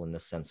helpful in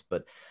this sense,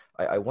 but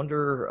I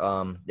wonder,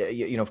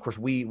 of course,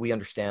 we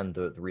understand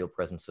the real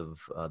presence of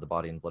the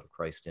body and blood of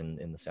Christ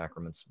in the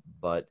sacraments,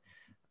 but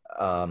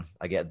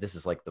again, this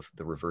is like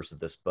the reverse of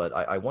this, but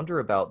I wonder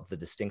about the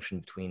distinction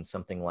between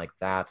something like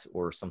that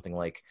or something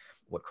like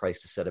what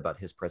Christ has said about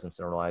his presence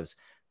in our lives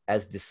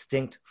as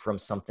distinct from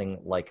something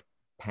like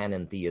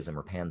panentheism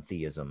or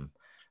pantheism.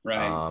 Right.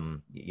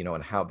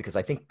 And how, because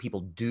I think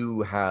people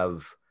do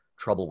have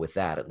trouble with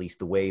that, at least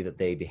the way that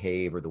they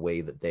behave or the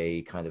way that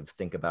they kind of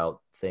think about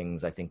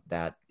things. I think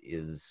that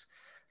is,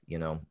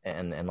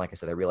 and like I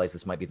said, I realize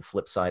this might be the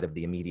flip side of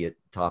the immediate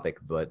topic,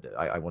 but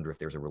I wonder if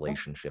there's a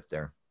relationship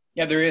there.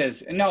 Yeah, there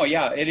is. No,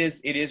 yeah, it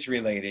is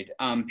related.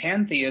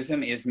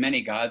 Pantheism is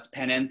many gods.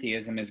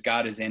 Panentheism is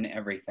God is in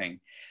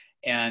everything.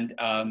 And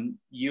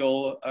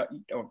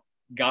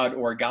God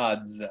or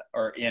gods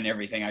are in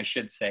everything, I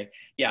should say.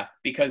 Yeah,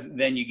 because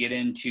then you get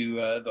into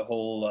the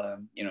whole,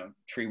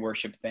 tree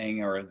worship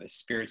thing or the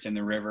spirits in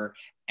the river.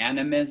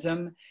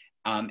 Animism.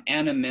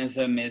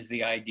 Animism is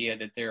the idea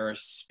that there are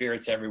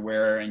spirits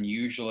everywhere, and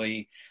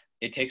usually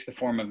it takes the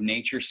form of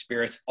nature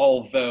spirits,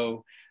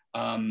 although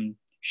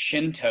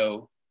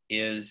Shinto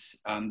is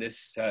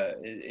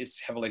is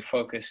heavily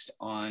focused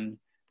on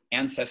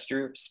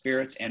ancestor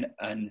spirits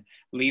and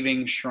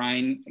leaving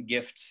shrine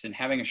gifts and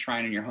having a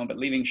shrine in your home, but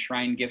leaving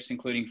shrine gifts,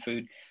 including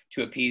food,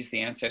 to appease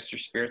the ancestor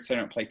spirits so they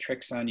don't play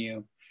tricks on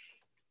you.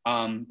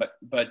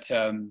 But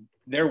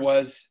there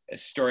was a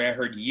story I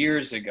heard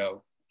years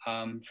ago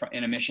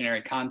in a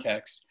missionary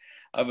context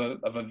of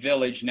a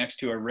village next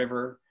to a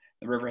river.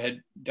 The river had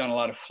done a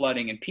lot of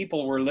flooding, and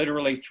people were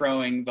literally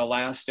throwing the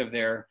last of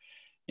their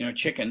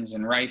chickens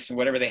and rice and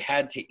whatever they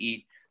had to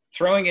eat,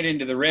 throwing it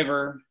into the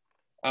river,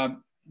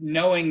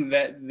 knowing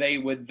that they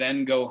would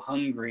then go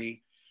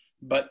hungry,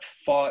 but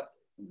thought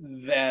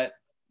that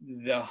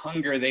the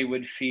hunger they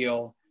would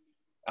feel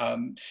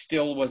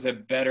still was a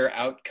better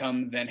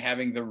outcome than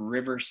having the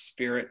river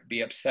spirit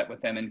be upset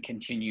with them and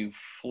continue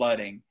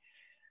flooding.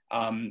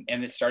 And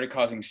it started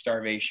causing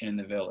starvation in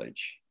the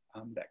village,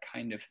 that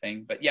kind of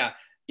thing. But yeah,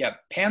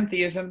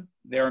 pantheism,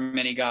 there are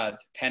many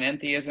gods.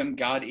 Panentheism,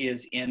 God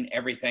is in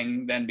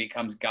everything, then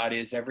becomes God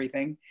is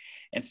everything,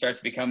 and starts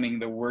becoming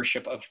the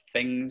worship of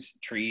things,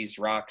 trees,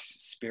 rocks,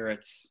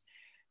 spirits,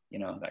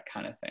 that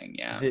kind of thing.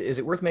 Yeah. Is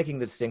it worth making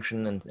the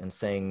distinction and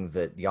saying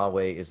that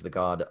Yahweh is the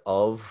God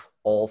of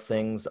all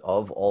things,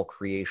 of all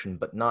creation,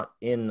 but not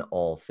in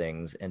all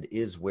things, and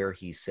is where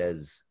he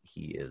says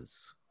he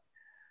is?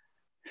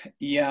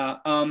 Yeah.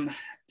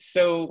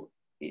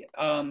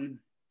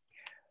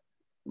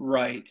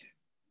 Right.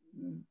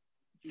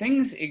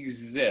 Things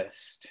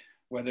exist,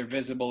 whether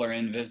visible or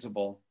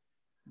invisible,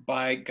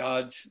 by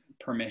God's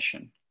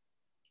permission.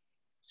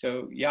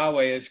 So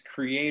Yahweh is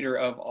creator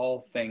of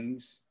all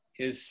things,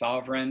 is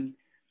sovereign,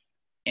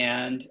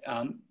 And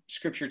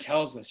Scripture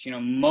tells us,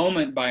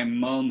 moment by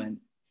moment,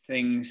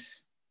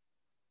 things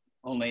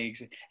only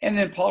exist. And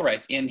then Paul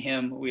writes, in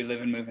him we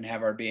live and move and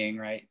have our being,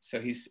 right?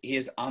 So he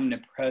is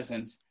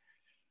omnipresent.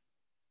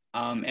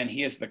 And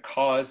he is the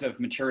cause of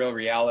material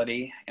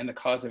reality and the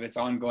cause of its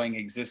ongoing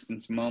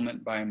existence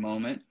moment by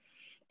moment.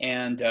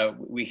 And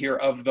we hear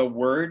of the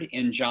Word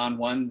in John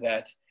 1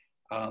 that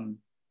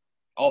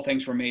all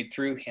things were made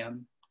through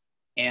him.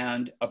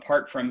 And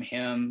apart from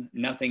him,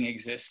 nothing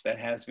exists that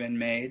has been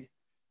made.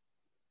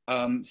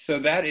 So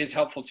that is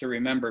helpful to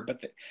remember.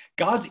 But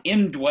God's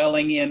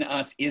indwelling in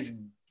us is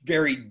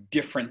very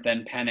different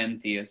than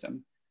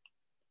panentheism.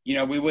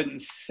 We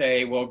wouldn't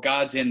say, well,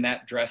 God's in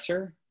that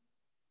dresser.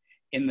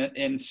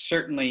 And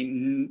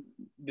certainly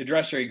the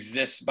dresser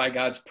exists by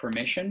God's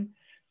permission.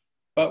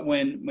 But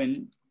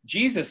when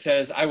Jesus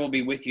says, I will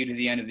be with you to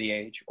the end of the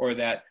age, or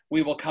that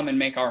we will come and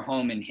make our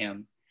home in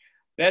him,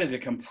 that is a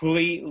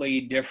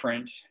completely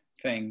different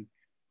thing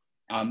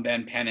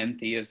than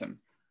panentheism.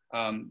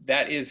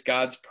 That is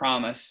God's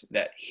promise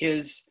that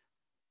his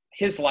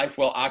life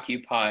will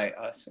occupy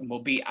us and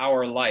will be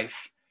our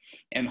life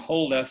and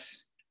hold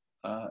us,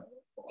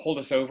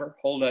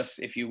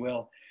 if you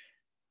will,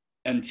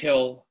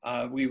 until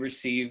we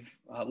receive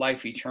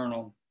life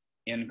eternal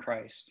in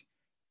Christ.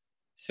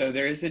 So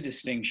there is a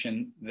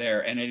distinction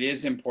there, and it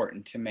is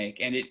important to make,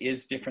 and it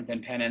is different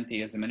than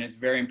panentheism, and it's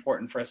very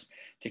important for us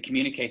to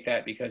communicate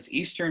that, because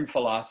Eastern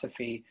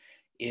philosophy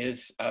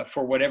is,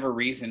 for whatever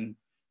reason,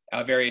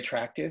 very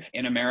attractive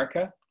in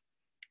America,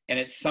 and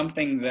it's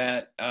something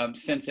that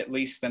since at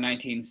least the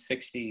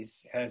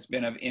 1960s has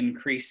been of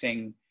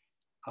increasing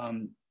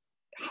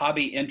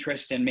hobby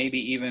interest, and maybe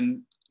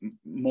even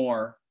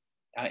more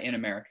in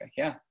America.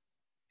 Yeah,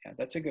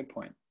 that's a good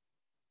point.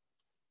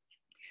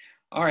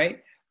 All right.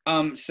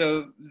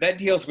 So that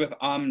deals with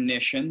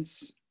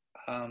omniscience.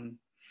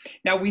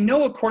 Now we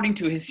know according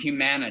to his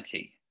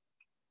humanity,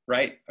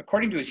 right?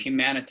 According to his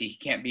humanity, he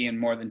can't be in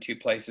more than two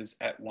places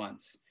at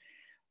once,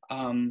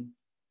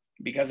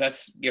 because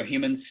that's,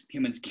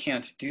 humans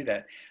can't do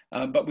that.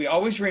 But we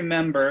always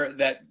remember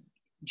that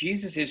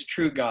Jesus is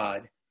true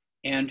God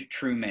and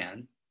true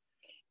man,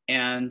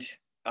 and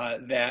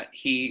that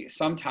he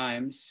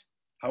sometimes,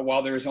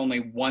 while there is only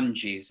one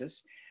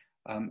Jesus,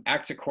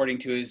 acts according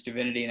to his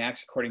divinity and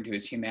acts according to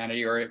his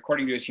humanity, or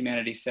according to his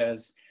humanity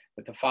says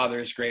that the Father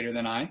is greater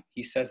than I.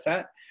 He says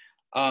that.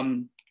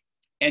 And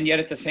yet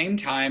at the same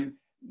time,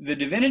 the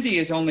divinity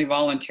is only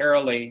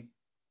voluntarily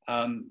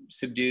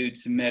subdued,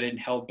 submitted,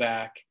 held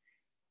back,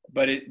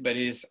 but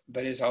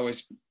is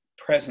always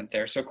present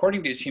there. So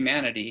according to his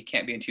humanity, he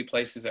can't be in two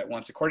places at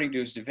once. According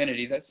to his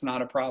divinity, that's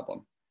not a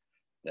problem.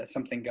 That's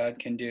something God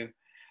can do.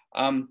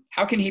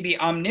 How can he be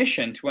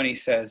omniscient when he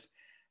says,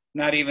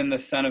 not even the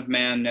Son of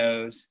Man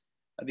knows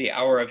the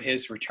hour of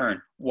his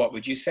return? What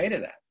would you say to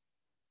that?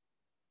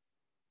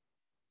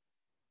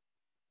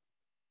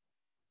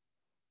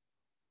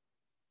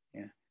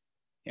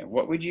 Yeah.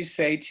 What would you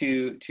say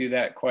to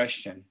that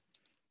question,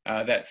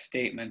 that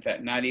statement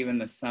that not even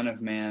the Son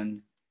of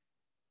Man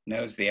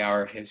knows the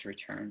hour of his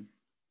return?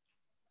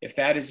 If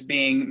that is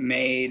being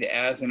made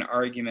as an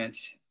argument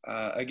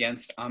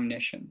against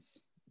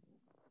omniscience.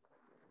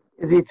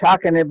 Is he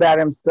talking about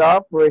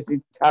himself, or is he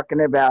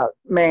talking about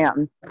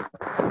man?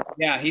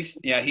 Yeah,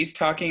 he's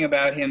talking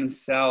about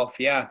himself.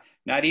 Yeah,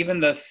 not even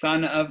the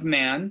Son of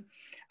Man.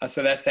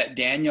 So that's that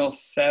Daniel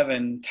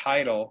 7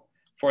 title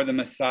for the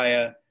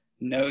Messiah,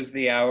 knows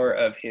the hour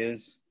of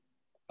his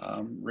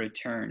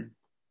return.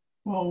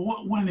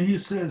 Well, when he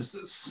says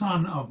the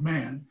Son of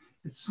Man,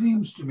 it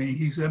seems to me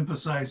he's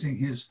emphasizing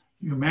his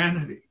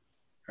humanity.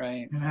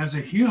 Right. And as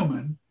a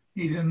human,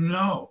 he didn't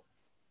know.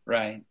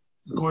 Right.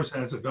 Of course,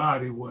 as a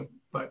God, he would,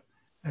 but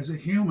as a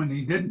human,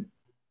 he didn't.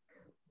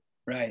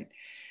 Right.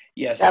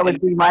 Yes. That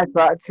would be my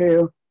thought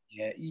too.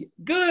 Yeah.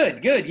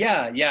 Good.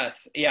 Yeah.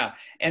 Yes. Yeah.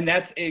 And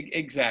that's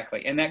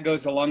exactly. And that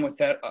goes along with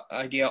that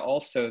idea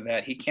also,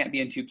 that he can't be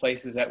in two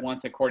places at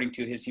once according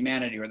to his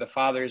humanity, or the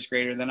Father is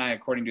greater than I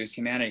according to his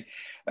humanity.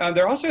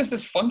 There also is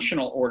this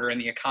functional order in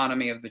the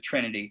economy of the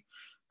Trinity,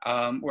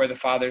 where the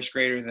Father is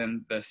greater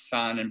than the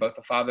Son, and both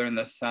the Father and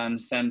the Son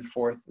send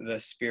forth the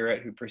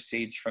Spirit who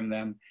proceeds from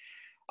them.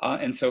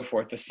 And so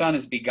forth. The Son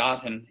is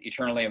begotten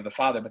eternally of the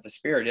Father, but the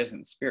Spirit isn't.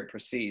 The Spirit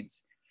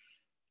proceeds.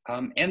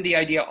 And the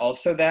idea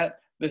also that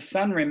the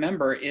Son,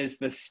 remember, is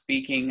the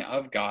speaking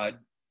of God.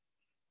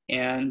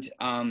 And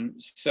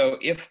so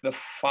if the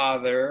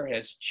Father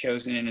has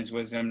chosen in his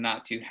wisdom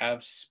not to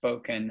have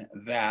spoken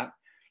that,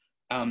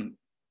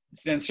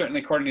 then certainly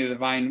according to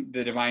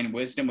the divine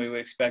wisdom, we would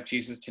expect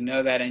Jesus to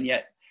know that. And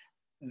yet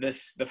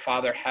the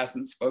Father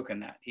hasn't spoken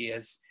that. He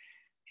has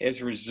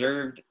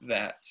reserved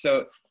that.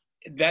 So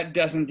that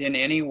doesn't in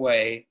any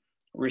way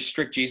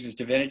restrict Jesus'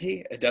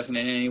 divinity. It doesn't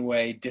in any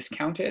way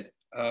discount it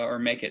or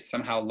make it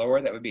somehow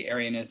lower. That would be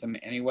Arianism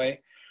anyway.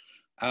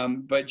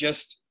 But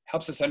just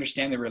helps us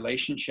understand the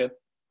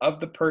relationship of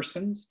the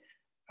persons,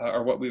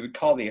 or what we would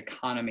call the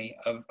economy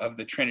of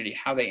the Trinity,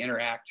 how they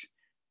interact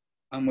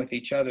with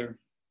each other.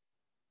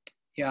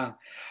 Yeah.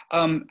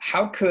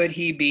 How could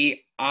he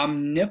be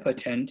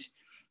omnipotent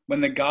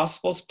when the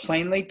Gospels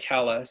plainly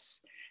tell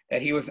us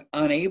that he was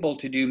unable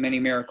to do many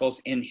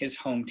miracles in his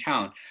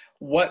hometown.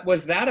 What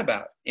was that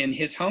about? In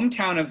his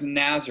hometown of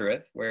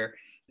Nazareth, where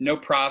no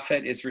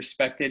prophet is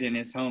respected in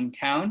his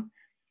hometown,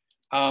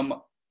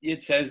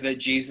 it says that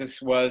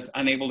Jesus was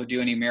unable to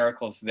do any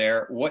miracles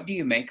there. What do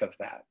you make of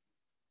that?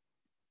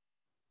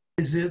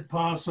 Is it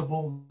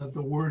possible that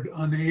the word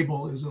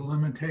unable is a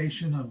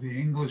limitation of the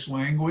English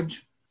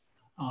language?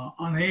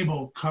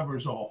 Unable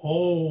covers a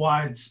whole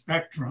wide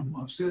spectrum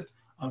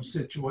of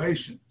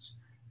situations.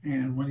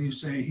 And when you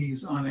say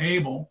he's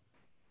unable,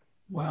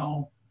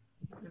 well,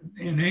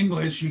 in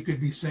English, you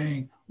could be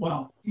saying,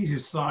 well, he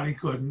just thought he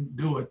couldn't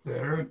do it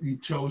there. He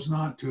chose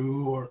not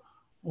to,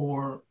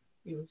 or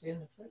he was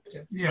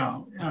ineffective.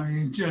 Yeah, I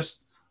mean,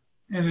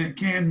 and it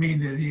can mean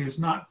that he is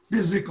not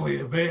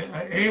physically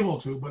able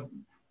to, but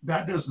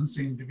that doesn't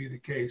seem to be the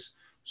case.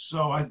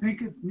 So I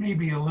think it may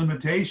be a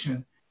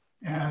limitation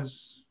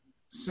as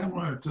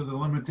similar to the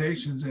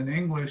limitations in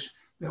English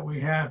that we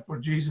have for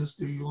Jesus,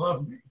 do you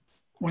love me?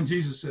 When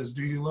Jesus says,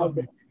 do you love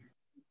me?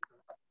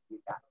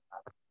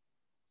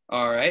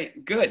 All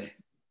right, good.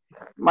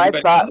 My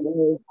thought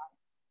was,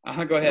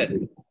 go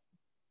ahead.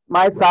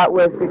 My thought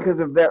was because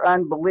of their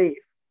unbelief.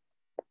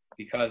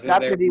 Because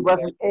not that he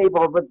wasn't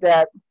able, but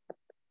that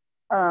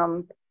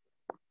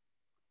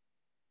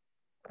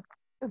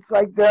it's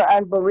like their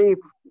unbelief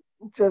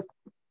just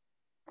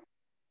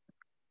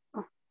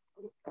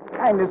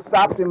kind of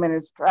stopped him in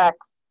his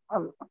tracks,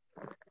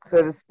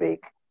 so to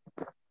speak.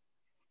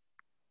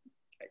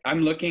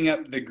 I'm looking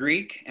up the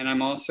Greek, and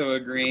I'm also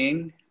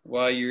agreeing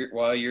while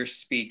you're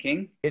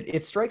speaking.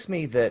 It strikes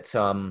me that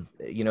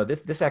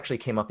this actually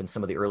came up in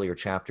some of the earlier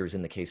chapters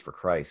in the Case for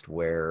Christ,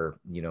 where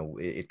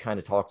it kind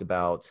of talked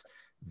about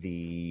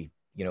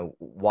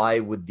why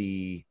would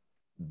the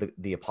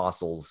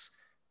apostles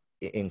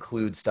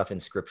include stuff in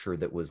Scripture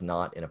that was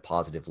not in a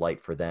positive light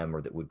for them,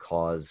 or that would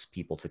cause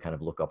people to kind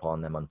of look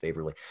upon them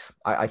unfavorably.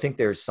 I think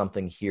there's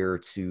something here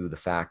to the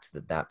fact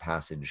that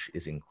passage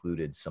is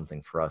included,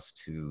 something for us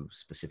to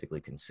specifically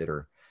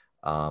consider.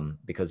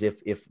 Because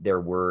if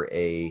there were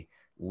a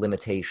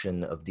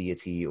limitation of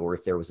deity, or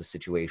if there was a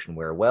situation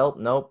where, well,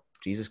 nope,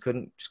 Jesus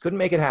couldn't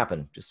make it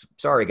happen. Just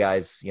sorry,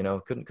 guys,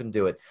 couldn't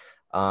do it.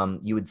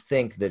 You would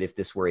think that if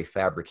this were a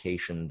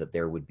fabrication, that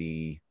there would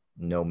be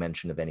no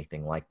mention of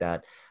anything like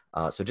that.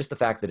 So just the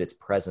fact that it's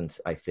present,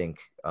 I think,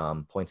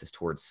 points us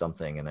towards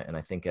something. And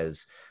I think,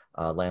 as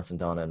Lance and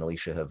Donna and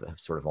Alicia have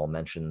sort of all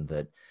mentioned,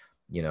 that,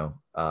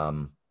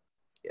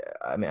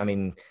 I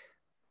mean,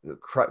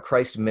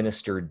 Christ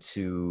ministered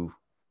to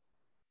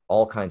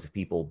all kinds of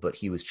people, but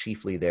he was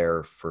chiefly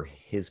there for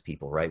his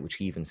people, right? Which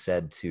he even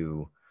said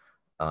to,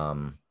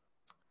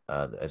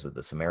 as with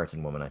the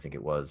Samaritan woman, I think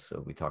it was.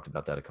 So we talked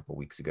about that a couple of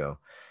weeks ago.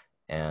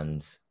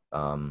 And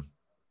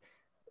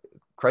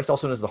Christ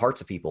also knows the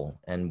hearts of people,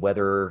 and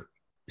whether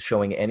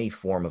showing any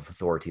form of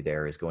authority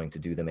there is going to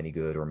do them any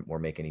good or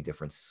make any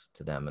difference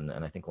to them. And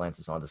I think Lance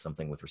is onto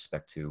something with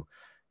respect to,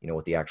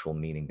 what the actual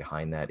meaning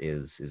behind that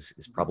is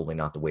probably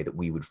not the way that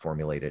we would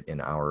formulate it in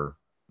our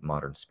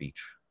modern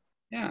speech.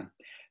 Yeah.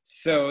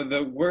 So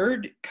the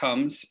word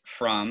comes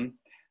from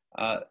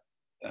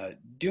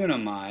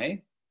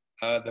dunamai,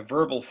 the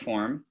verbal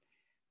form,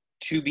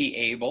 to be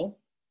able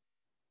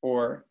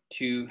or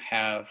to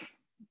have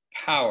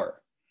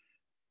power.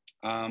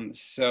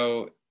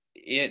 So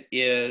it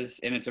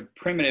is, and it's a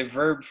primitive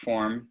verb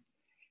form,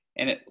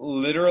 and it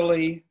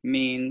literally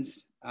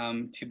means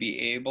to be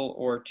able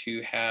or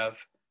to have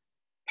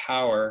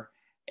power.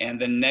 And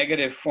the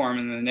negative form,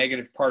 and the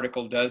negative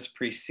particle does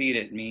precede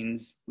it,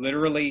 means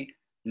literally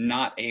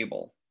not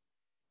able.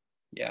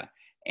 Yeah.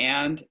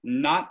 And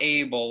not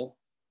able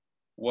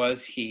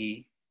was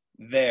he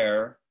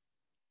there,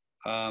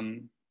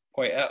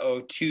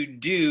 poieo, to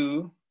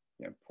do,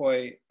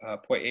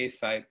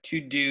 poiesai,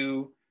 to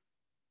do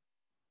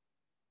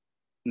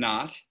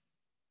not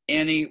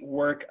any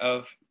work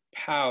of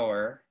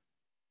power,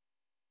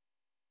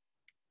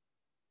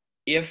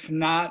 if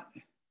not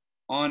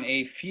on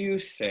a few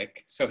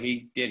sick. So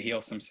he did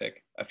heal some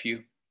sick, a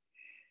few.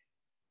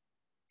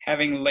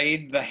 Having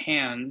laid the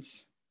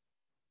hands,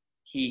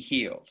 he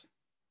healed.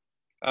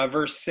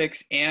 Verse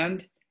 6,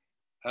 and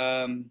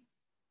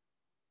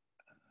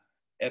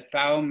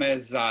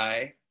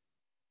ethaumazai,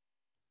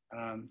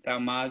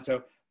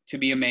 thaumazo, to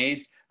be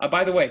amazed.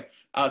 By the way,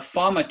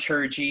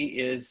 thaumaturgy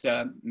is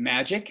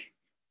magic.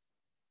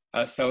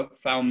 So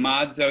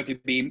thaumazo, to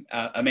be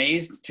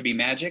amazed, to be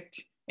magicked.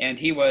 And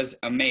he was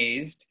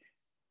amazed,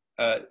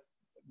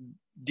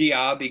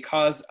 dia,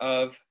 because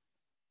of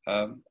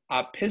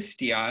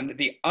apistion,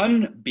 the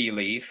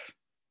unbelief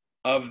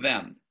of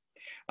them.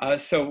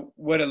 So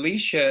what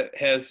Alicia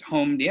has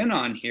homed in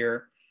on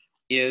here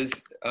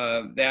is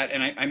that,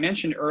 and I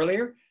mentioned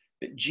earlier,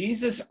 that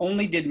Jesus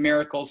only did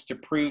miracles to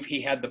prove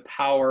he had the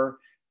power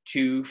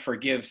to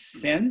forgive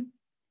sin,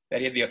 that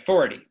he had the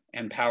authority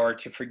and power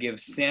to forgive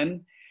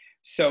sin.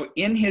 So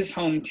in his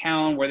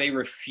hometown, where they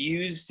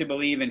refused to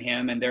believe in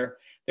him, and they're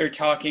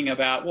talking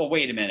about, well,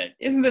 wait a minute,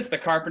 isn't this the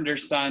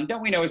carpenter's son?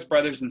 Don't we know his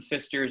brothers and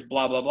sisters,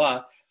 blah, blah,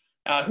 blah.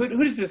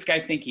 Who does this guy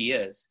think he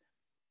is?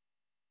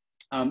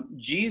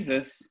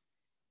 Jesus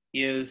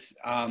is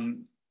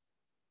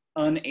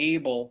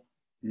unable,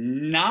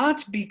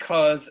 not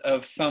because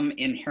of some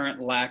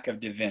inherent lack of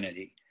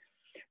divinity,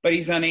 but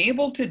he's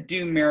unable to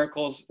do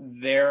miracles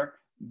there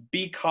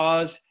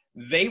because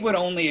they would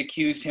only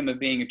accuse him of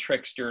being a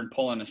trickster and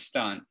pulling a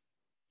stunt,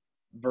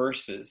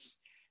 versus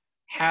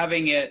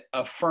having it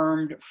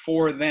affirmed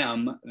for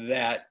them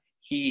that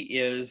he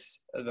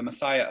is the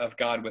Messiah of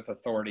God with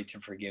authority to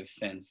forgive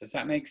sins. Does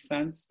that make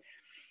sense?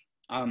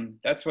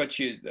 That's what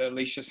you at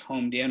least just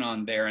homed in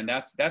on there, and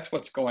that's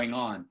what's going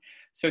on.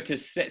 So to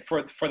sit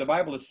for the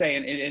Bible to say,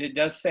 and it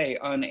does say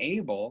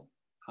unable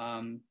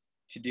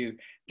to do,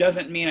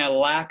 doesn't mean a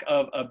lack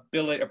of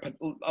ability or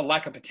a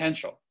lack of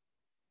potential.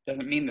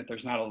 Doesn't mean that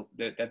there's not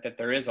that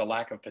there is a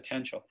lack of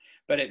potential,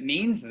 but it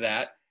means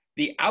that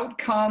the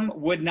outcome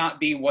would not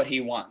be what he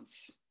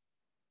wants.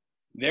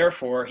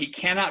 Therefore, he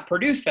cannot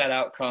produce that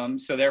outcome,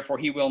 so therefore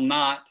he will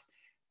not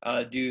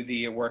do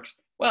the works.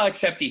 Well,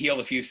 except he healed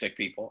a few sick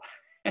people.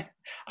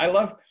 I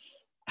love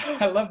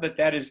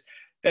that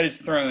is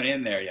thrown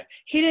in there. Yeah,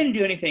 he didn't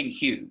do anything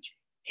huge.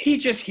 He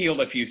just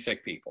healed a few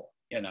sick people,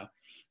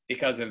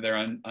 because of their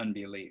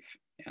unbelief.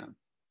 Yeah.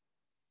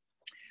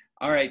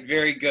 All right,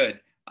 very good.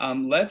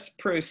 Let's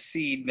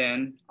proceed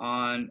then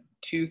on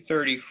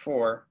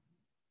 234.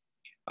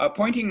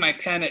 Pointing my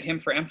pen at him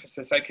for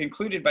emphasis, I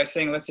concluded by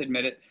saying, let's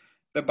admit it,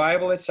 the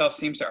Bible itself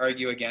seems to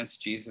argue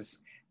against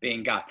Jesus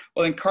being God.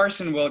 Well, then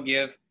Carson will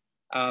give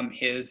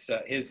his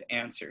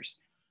answers.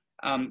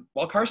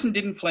 While Carson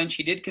didn't flinch,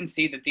 he did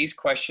concede that these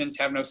questions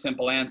have no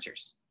simple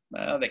answers.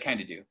 Well, they kind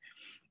of do.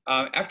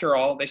 After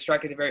all, they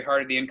strike at the very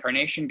heart of the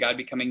incarnation, God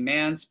becoming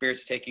man,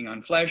 spirits taking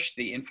on flesh,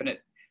 the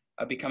infinite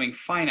becoming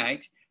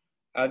finite,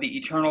 the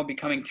eternal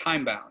becoming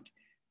time-bound.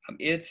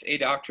 It's a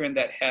doctrine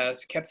that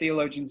has kept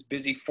theologians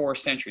busy for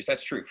centuries.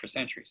 That's true, for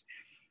centuries.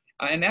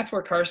 And that's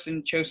where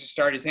Carson chose to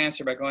start his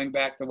answer, by going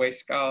back to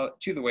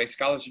the way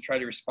scholars have tried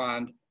to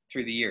respond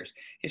through the years.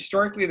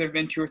 Historically, there have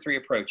been 2 or 3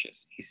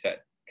 approaches, he said.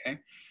 Okay.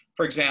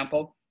 For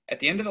example, at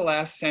the end of the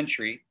last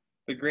century,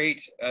 the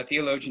great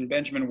theologian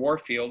Benjamin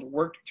Warfield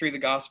worked through the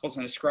Gospels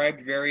and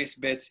ascribed various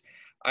bits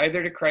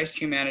either to Christ's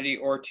humanity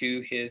or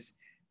to his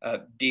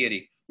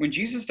deity. When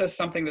Jesus does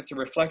something that's a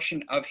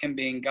reflection of him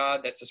being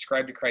God, that's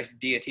ascribed to Christ's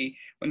deity.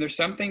 When there's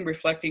something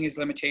reflecting his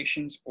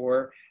limitations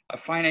or a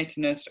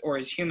finiteness or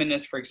his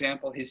humanness, for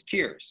example, his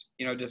tears,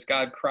 does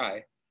God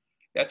cry?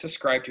 That's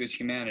ascribed to his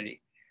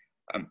humanity.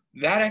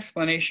 That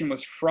explanation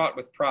was fraught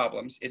with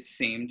problems, it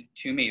seemed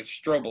to me. If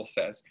Strobel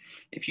says,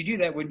 if you do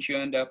that, wouldn't you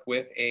end up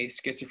with a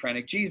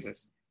schizophrenic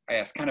Jesus? I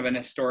asked, kind of a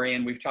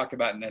Nestorian. We've talked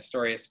about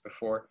Nestorius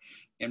before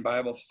in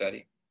Bible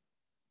study.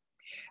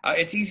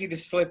 It's easy to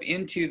slip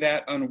into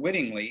that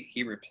unwittingly,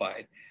 he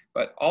replied,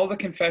 but all the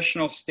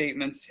confessional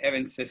statements have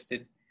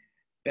insisted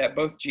that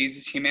both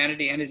Jesus'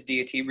 humanity and his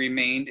deity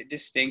remained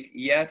distinct,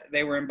 yet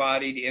they were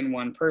embodied in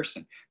one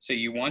person. So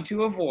you want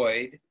to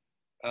avoid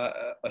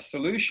a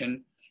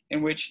solution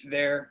in which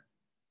there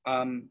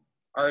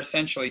are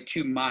essentially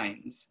 2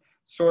 minds,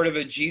 sort of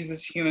a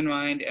Jesus human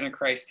mind and a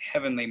Christ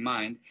heavenly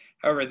mind.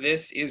 However,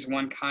 this is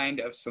one kind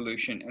of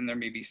solution, and there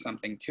may be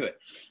something to it.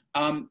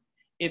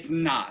 It's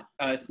not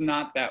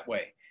that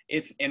way.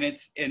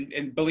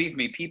 And believe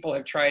me, people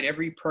have tried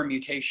every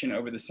permutation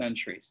over the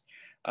centuries.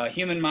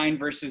 Human mind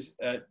versus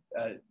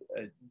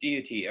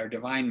deity or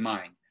divine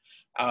mind.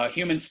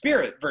 Human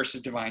spirit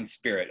versus divine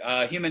spirit.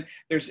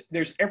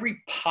 There's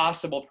every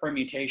possible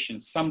permutation.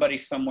 Somebody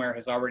somewhere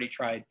has already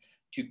tried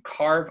to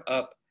carve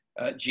up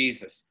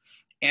Jesus.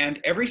 And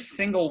every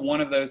single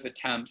one of those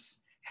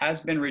attempts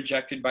has been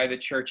rejected by the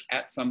church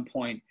at some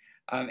point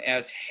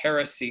as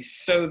heresy,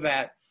 so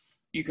that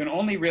you can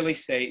only really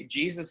say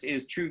Jesus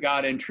is true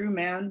God and true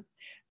man,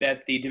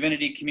 that the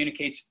divinity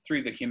communicates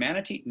through the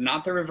humanity,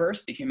 not the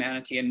reverse. The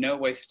humanity in no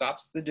way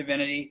stops the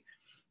divinity.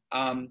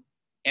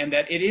 And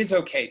that it is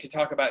okay to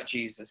talk about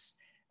Jesus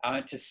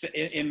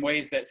in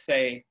ways that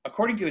say,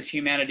 according to his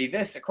humanity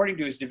this, according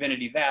to his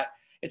divinity that.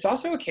 It's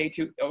also okay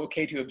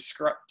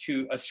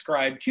to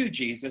ascribe to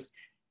Jesus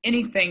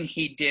anything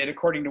he did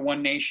according to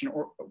one nation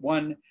or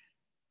one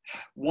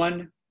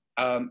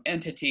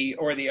entity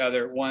or the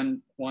other,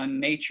 one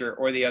nature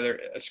or the other.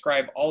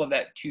 Ascribe all of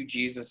that to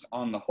Jesus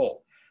on the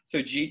whole.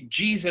 So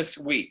Jesus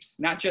weeps,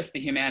 not just the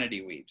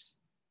humanity weeps.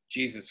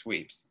 Jesus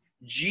weeps.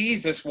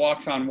 Jesus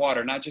walks on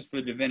water, not just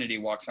the divinity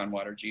walks on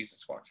water.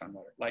 Jesus walks on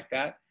water, like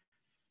that.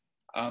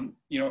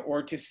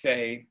 Or to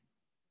say,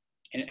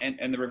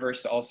 and the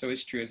reverse also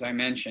is true, as I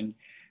mentioned.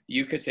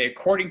 You could say,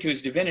 according to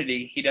his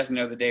divinity, he doesn't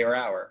know the day or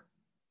hour,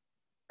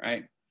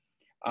 right?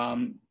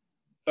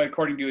 But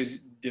according to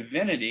his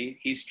divinity,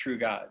 he's true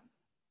God.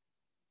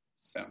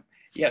 So,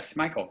 yes,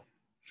 Michael.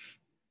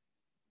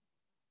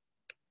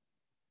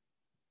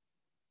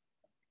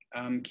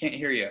 Can't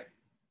hear you.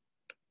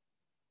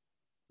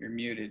 You're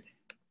muted.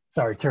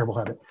 Sorry, terrible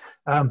habit.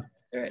 All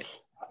right.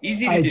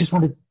 Easy to I do. just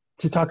wanted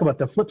to talk about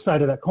the flip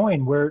side of that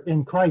coin, where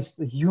in Christ,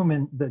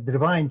 the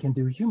divine can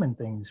do human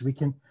things.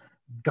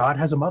 God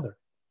has a mother.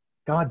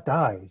 God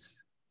dies.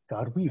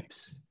 God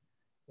weeps.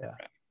 Yeah.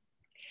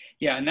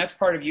 Yeah, and that's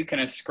part of, you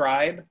can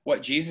ascribe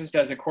what Jesus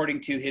does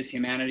according to his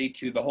humanity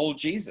to the whole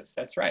Jesus.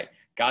 That's right.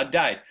 God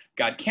died.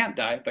 God can't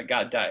die, but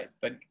God died.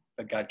 But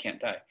God can't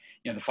die.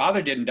 You know, the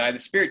Father didn't die. The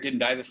Spirit didn't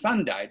die. The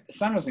Son died. The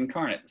Son was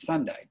incarnate. The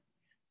Son died.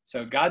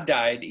 So God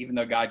died, even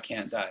though God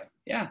can't die.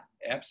 Yeah,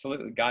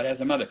 absolutely. God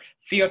has a mother.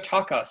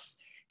 Theotokos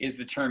is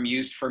the term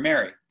used for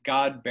Mary,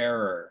 God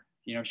bearer.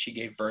 You know, she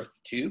gave birth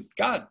to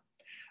God.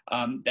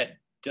 That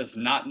does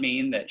not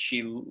mean that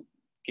she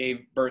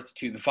gave birth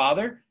to the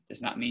Father.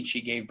 Does not mean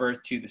she gave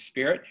birth to the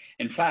Spirit.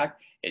 In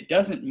fact, it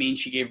doesn't mean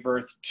she gave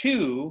birth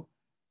to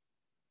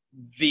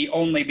the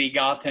only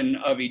begotten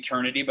of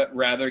eternity, but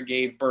rather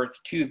gave birth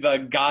to the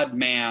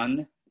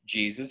God-man,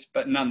 Jesus.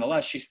 But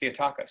nonetheless, she's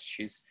Theotokos.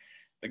 She's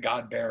the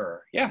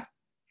God-bearer. Yeah.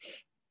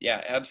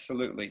 Yeah,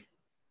 absolutely.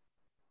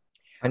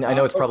 And I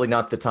know it's probably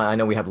not the time. I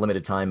know we have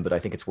limited time, but I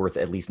think it's worth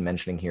at least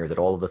mentioning here that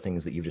all of the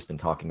things that you've just been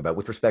talking about,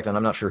 with respect, and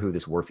I'm not sure who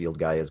this Warfield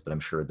guy is, but I'm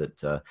sure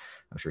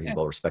he's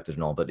well respected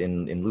and all. But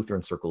in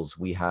Lutheran circles,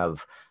 we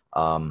have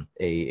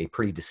a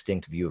pretty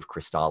distinct view of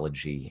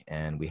Christology,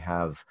 and we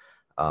have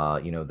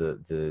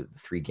the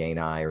three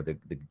geni, or the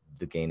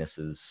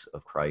genuses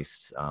of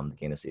Christ, the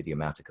genus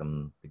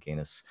idiomaticum, the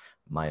genus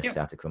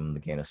majestaticum, the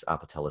genus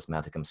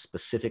apotellismaticum,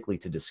 specifically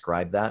to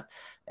describe that.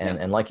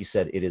 And like you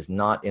said, it is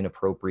not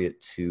inappropriate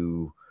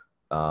to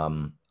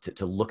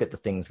look at the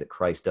things that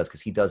Christ does,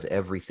 because he does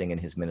everything in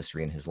his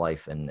ministry and his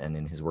life and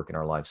in his work in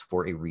our lives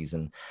for a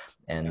reason.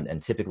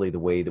 And typically the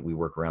way that we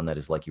work around that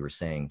is, like you were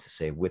saying, to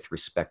say with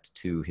respect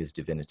to his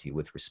divinity,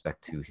 with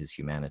respect to his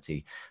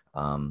humanity,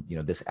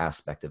 this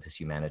aspect of his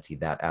humanity,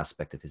 that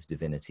aspect of his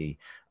divinity,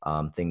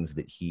 things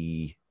that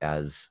he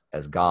as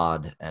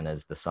God and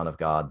as the Son of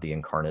God, the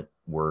incarnate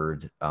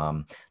Word,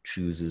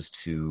 chooses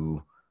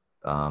to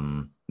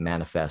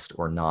manifest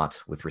or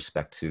not with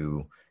respect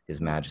to his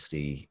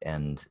majesty.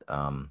 And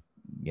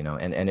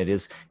and it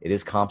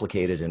is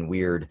complicated and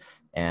weird.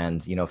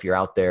 And if you're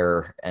out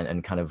there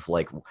and kind of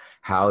like,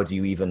 how do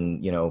you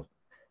even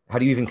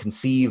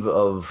conceive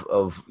of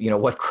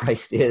what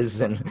Christ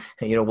is and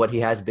what he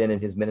has been in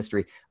his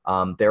ministry?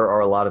 There are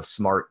a lot of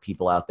smart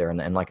people out there,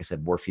 and like I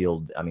said,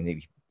 Warfield, I mean,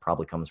 he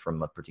probably comes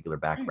from a particular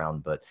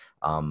background, but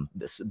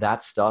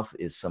that stuff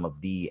is some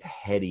of the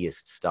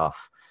headiest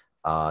stuff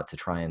to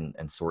try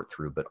and sort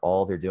through. But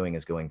all they're doing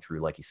is going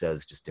through, like he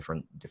says, just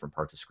different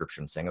parts of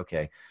Scripture and saying,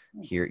 okay,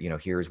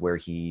 here's where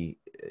he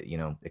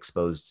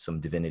exposed some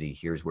divinity,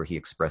 here's where he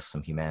expressed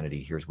some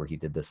humanity, here's where he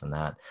did this and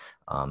that.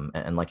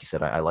 And like you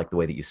said, I like the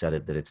way that you said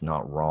it, that it's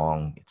not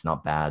wrong, it's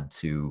not bad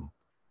to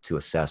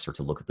assess or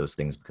to look at those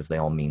things, because they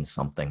all mean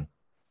something.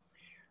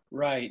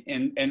 Right.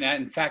 And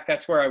in fact,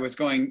 that's where I was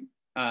going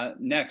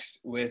next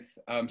with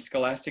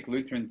scholastic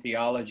Lutheran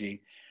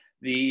theology.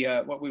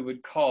 The what we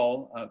would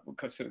call,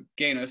 because of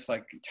genus,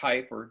 like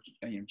type, or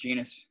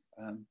genus,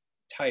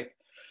 type,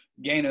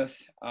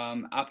 genus,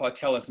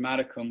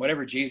 apotellismaticum,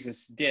 whatever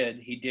Jesus did,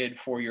 he did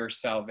for your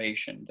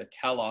salvation, the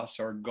telos,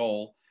 or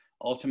goal,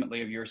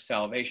 ultimately, of your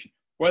salvation.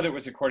 Whether it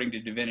was according to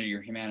divinity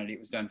or humanity, it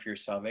was done for your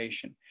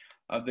salvation.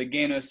 The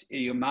genus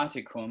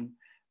idiomaticum,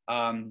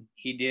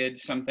 he did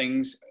some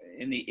things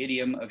in the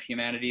idiom of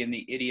humanity and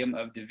the idiom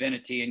of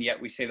divinity, and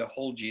yet we say the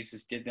whole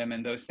Jesus did them,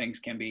 and those things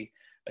can be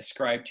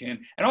ascribed to him.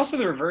 And also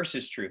the reverse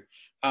is true.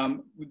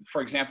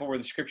 For example, where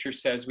the Scripture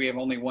says we have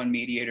only one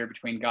mediator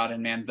between God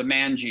and man, the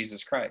man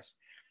Jesus Christ.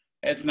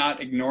 It's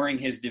not ignoring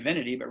his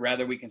divinity, but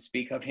rather we can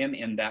speak of him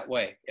in that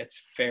way.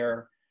 It's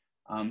fair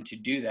to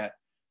do that.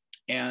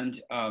 And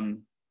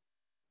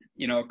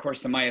of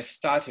course, the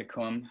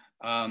majestaticum,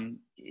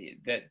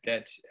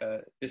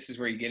 this is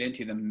where you get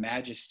into the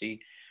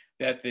majesty,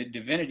 that the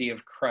divinity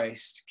of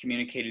Christ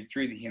communicated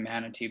through the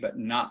humanity, but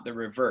not the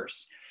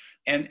reverse.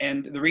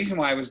 And the reason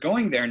why I was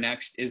going there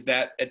next is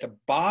that at the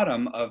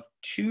bottom of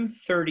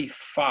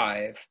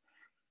 235,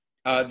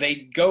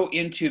 they go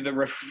into the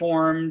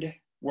Reformed,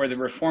 where the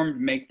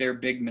Reformed make their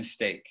big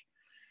mistake.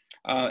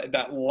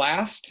 That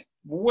last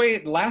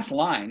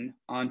line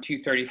on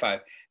 235,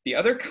 the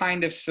other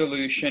kind of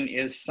solution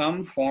is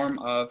some form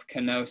of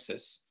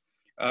kenosis,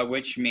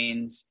 which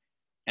means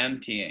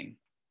emptying.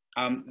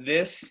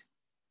 This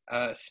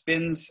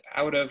spins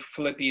out of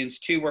Philippians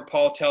 2, where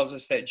Paul tells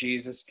us that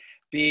Jesus,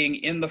 being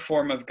in the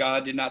form of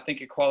God, did not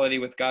think equality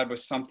with God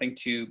was something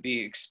to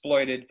be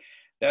exploited.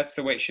 That's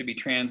the way it should be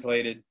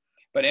translated.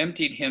 But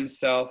emptied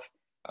himself,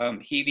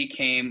 he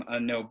became a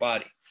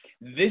nobody.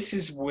 This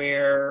is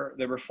where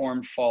the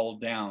Reformed fall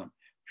down.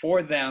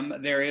 For them,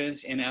 there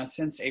is, in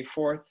essence, a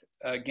fourth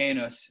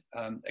genus,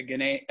 a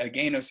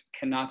genus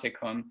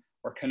kenoticum,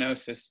 or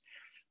kenosis,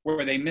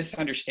 where they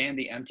misunderstand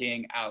the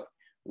emptying out.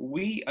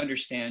 We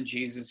understand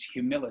Jesus'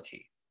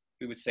 humility.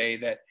 We would say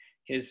that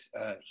his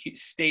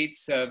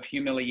states of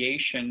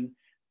humiliation,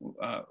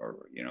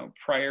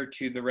 prior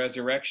to the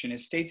resurrection,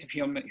 his states of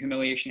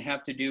humiliation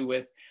have to do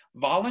with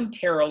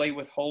voluntarily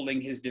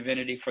withholding his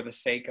divinity for the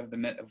sake of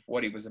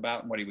what he was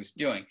about and what he was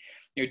doing.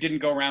 Didn't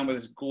go around with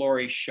his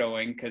glory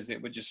showing, because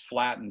it would just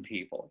flatten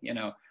people,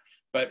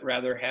 but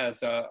rather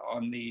has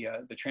on the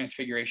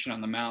Transfiguration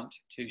on the Mount,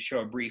 to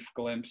show a brief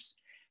glimpse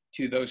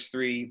to those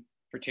three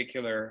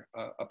particular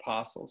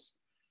apostles.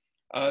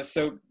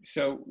 So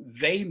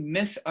they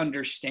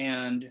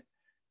misunderstand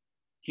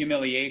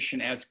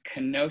humiliation as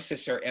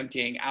kenosis, or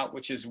emptying out,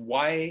 which is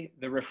why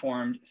the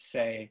Reformed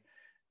say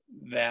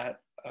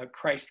that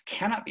Christ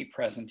cannot be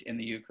present in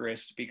the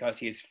Eucharist because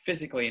he is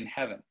physically in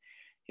heaven.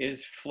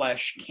 His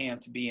flesh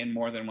can't be in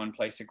more than one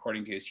place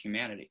according to his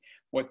humanity.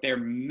 What they're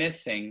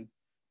missing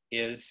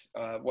is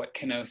what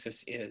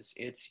kenosis is.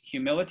 It's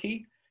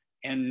humility,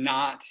 and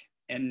not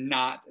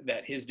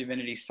that his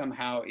divinity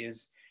somehow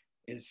is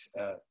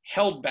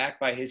held back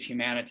by his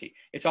humanity.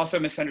 It's also a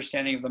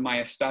misunderstanding of the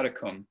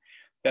maiestaticum,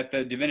 that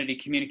the divinity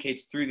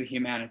communicates through the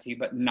humanity,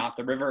 but not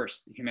the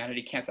reverse. The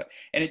humanity can't.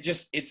 And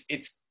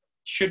it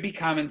should be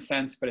common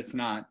sense, but it's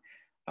not.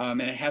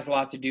 And it has a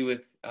lot to do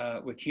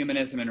with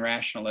humanism and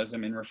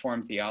rationalism in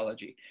Reformed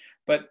theology.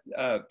 But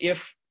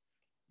if,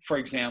 for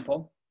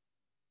example,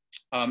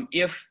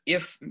 if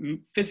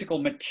physical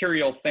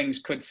material things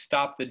could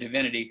stop the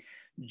divinity,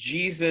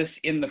 Jesus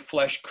in the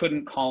flesh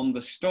couldn't calm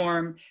the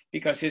storm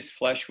because his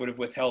flesh would have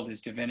withheld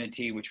his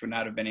divinity, which would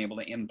not have been able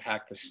to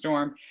impact the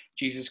storm.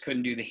 Jesus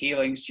couldn't do the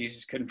healings.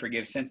 Jesus couldn't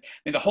forgive sins. I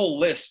mean, the whole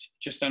list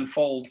just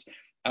unfolds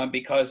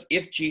because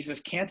if Jesus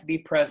can't be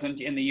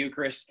present in the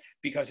Eucharist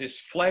because his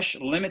flesh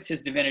limits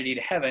his divinity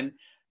to heaven,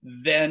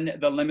 then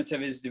the limits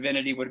of his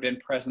divinity would have been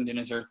present in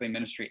his earthly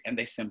ministry, and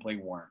they simply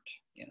weren't.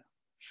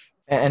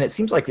 And it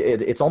seems like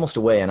it's almost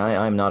a way, and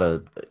I'm not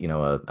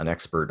an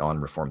expert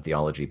on Reformed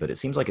theology, but it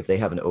seems like if they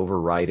have an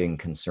overriding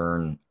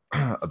concern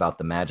about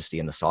the majesty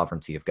and the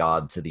sovereignty of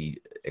God to the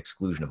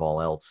exclusion of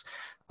all else,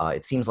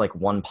 it seems like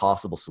one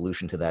possible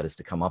solution to that is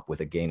to come up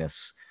with a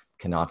genus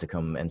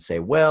canonicum and say,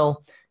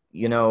 well,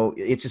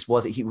 it just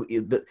wasn't,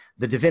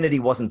 the divinity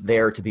wasn't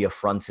there to be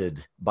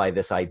affronted by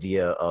this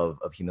idea of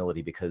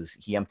humility because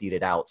he emptied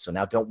it out. So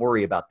now don't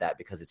worry about that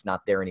because it's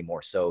not there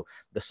anymore. So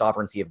the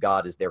sovereignty of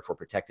God is therefore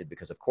protected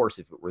because, of course,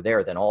 if it were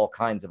there, then all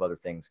kinds of other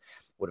things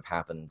would have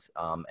happened.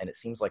 And it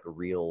seems like a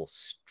real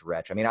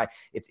stretch. I mean,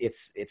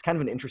 it's kind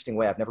of an interesting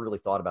way. I've never really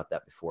thought about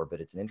that before,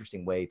 but it's an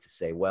interesting way to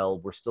say, well,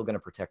 we're still going to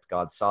protect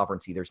God's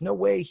sovereignty. There's no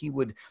way he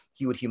would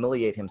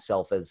humiliate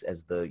himself as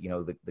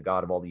the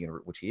God of all the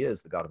universe, which he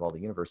is, the God of all the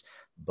universe.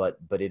 But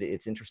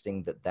it's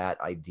interesting that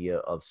idea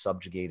of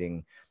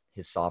subjugating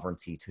his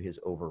sovereignty to his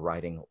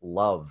overriding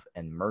love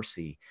and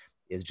mercy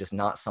is just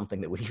not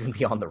something that would even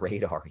be on the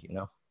radar,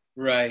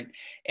 Right.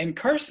 And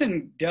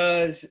Carson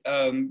does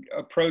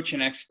approach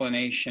an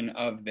explanation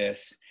of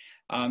this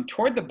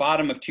toward the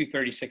bottom of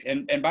 236.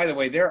 And by the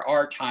way, there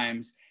are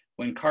times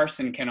when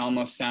Carson can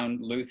almost sound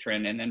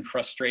Lutheran and then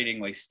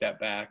frustratingly step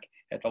back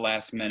at the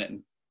last minute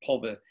and pull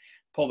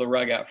the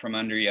rug out from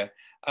under you.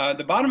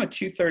 The bottom of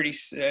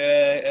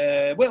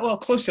 230, well,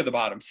 close to the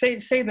bottom. Say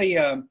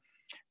the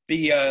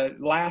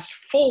last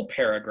full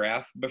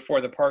paragraph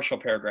before the partial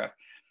paragraph.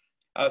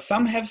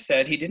 Some have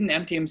said he didn't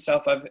empty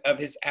himself of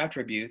his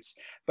attributes,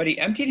 but he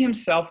emptied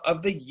himself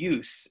of the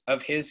use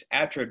of his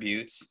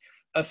attributes,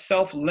 a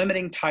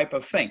self-limiting type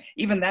of thing.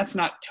 Even that's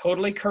not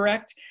totally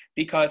correct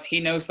because he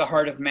knows the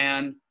heart of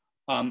man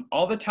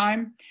all the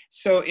time.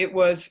 So it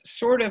was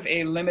sort of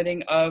a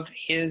limiting of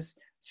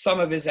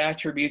some of his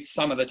attributes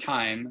some of the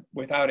time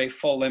without a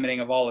full limiting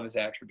of all of his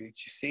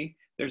attributes. You see,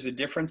 there's a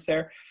difference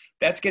there.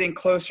 That's getting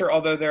closer,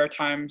 although there are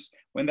times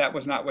when that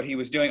was not what he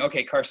was doing.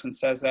 Okay, Carson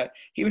says that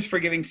he was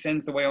forgiving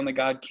sins the way only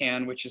God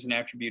can, which is an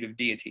attribute of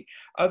deity.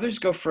 Others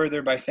go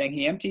further by saying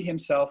he emptied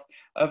himself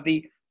of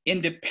the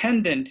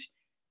independent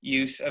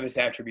use of his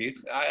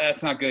attributes.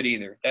 That's not good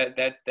either.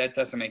 That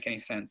doesn't make any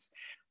sense.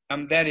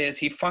 That is,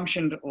 he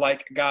functioned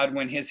like God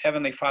when his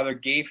heavenly Father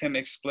gave him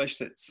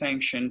explicit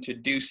sanction to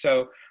do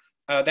so.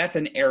 That's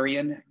an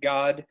Arian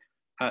God.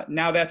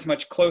 Now that's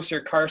much closer.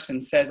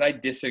 Carson says, I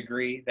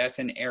disagree. That's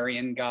an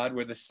Arian God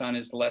where the Son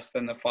is less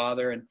than the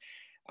Father.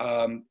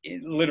 And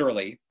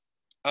literally,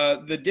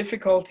 the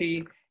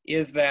difficulty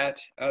is that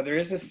there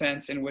is a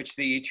sense in which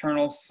the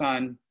eternal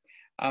Son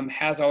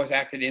has always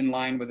acted in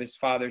line with his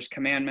Father's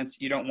commandments.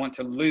 You don't want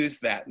to lose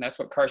that. And that's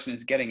what Carson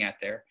is getting at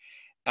there.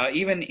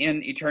 Even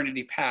in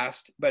eternity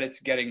past, but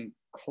it's getting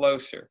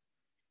closer.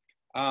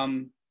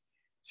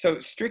 So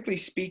strictly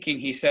speaking,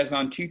 he says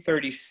on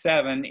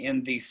 237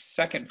 in the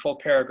second full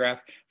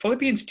paragraph,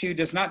 Philippians 2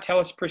 does not tell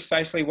us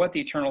precisely what the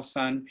eternal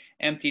Son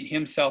emptied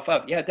himself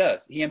of. Yeah, it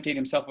does. He emptied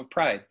himself of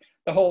pride.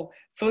 The whole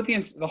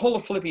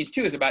of Philippians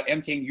 2 is about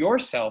emptying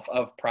yourself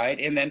of pride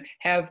and then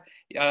have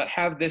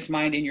this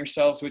mind in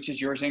yourselves, which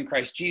is yours in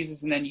Christ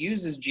Jesus, and then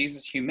uses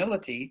Jesus'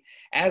 humility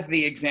as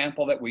the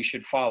example that we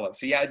should follow.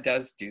 So yeah, it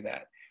does do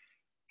that.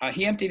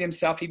 He emptied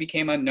himself. He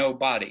became a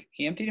nobody.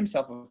 He emptied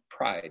himself of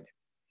pride.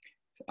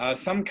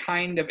 Some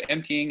kind of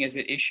emptying is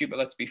at issue, but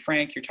let's be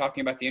frank, you're talking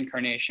about the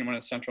incarnation, one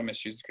of the central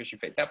mysteries of Christian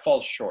faith. That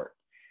falls short.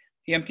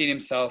 He emptied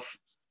himself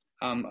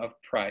of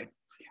pride.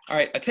 All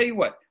right, I tell you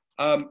what,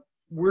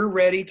 we're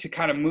ready to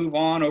kind of move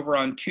on over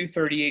on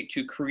 238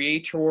 to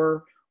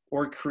creator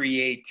or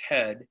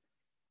created.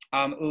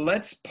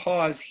 Let's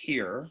pause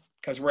here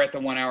because we're at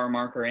the 1 hour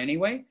marker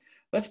anyway.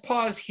 Let's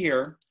pause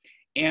here,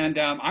 and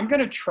I'm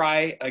going to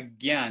try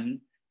again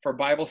for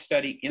Bible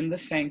study in the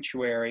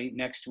sanctuary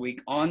next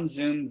week on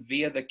Zoom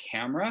via the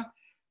camera.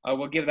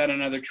 We'll give that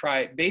another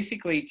try.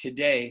 Basically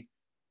today,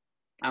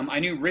 I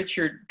knew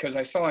Richard, because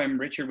I saw him,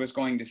 Richard was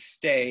going to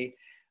stay,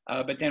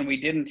 but then we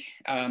didn't.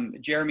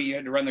 Jeremy, you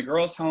had to run the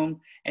girls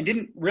home and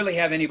didn't really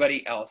have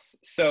anybody else.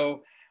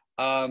 So,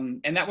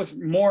 and that was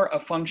more a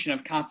function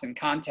of constant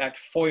contact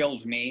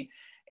foiled me,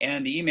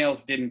 and the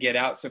emails didn't get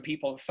out. So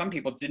some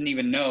people didn't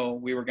even know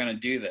we were going to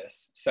do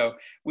this. So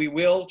we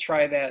will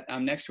try that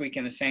next week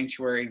in the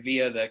sanctuary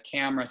via the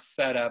camera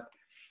setup.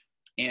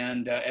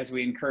 And as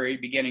we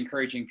begin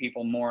encouraging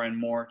people more and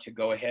more to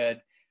go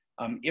ahead,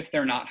 if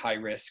they're not high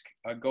risk,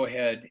 go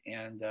ahead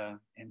and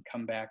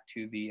come back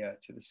to the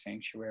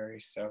sanctuary.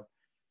 So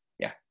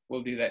yeah,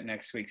 we'll do that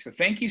next week. So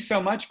thank you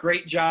so much.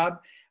 Great job.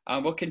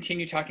 We'll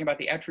continue talking about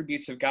the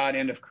attributes of God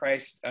and of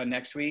Christ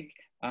next week.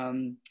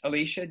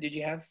 Alicia, did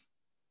you have?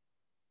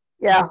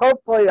 Yeah,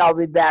 hopefully I'll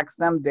be back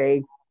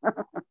someday.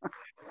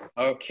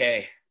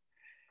 Okay.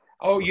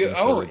 Oh,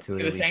 to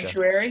the Alicia.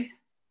 sanctuary?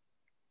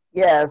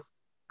 Yes.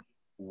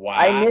 Wow.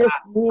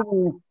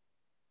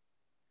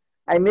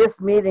 I miss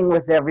meeting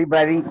with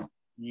everybody.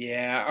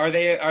 Yeah. Are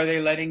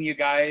they letting you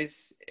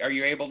guys, are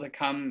you able to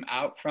come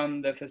out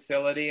from the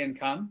facility and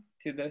come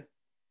to the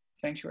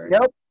sanctuary?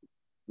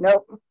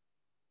 Nope.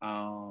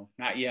 Oh,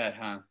 not yet,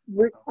 huh?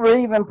 We're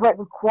even put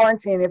in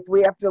quarantine if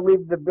we have to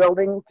leave the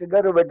building to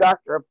go to a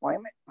doctor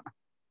appointment.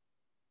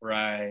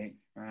 Right.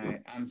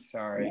 I'm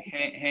sorry.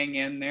 Hang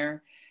in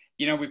there.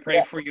 You know, we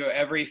pray for you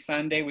every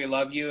Sunday. We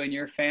love you and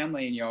your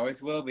family, and you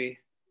always will be.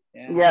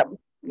 Yeah.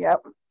 Yep.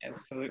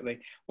 Absolutely.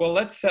 Well,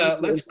 let's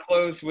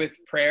close with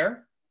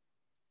prayer.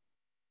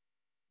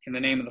 In the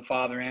name of the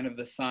Father, and of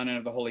the Son, and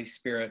of the Holy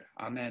Spirit.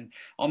 Amen.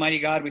 Almighty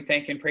God, we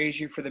thank and praise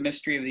you for the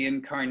mystery of the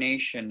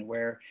incarnation,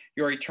 where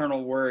your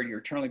eternal word, your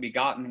eternally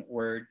begotten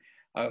word,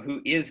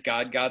 who is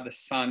God, God the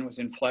Son, was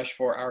in flesh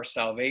for our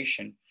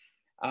salvation.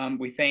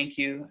 We thank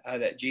you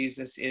that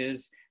Jesus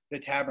is the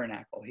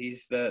tabernacle.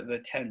 He's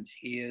the tent.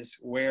 He is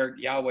where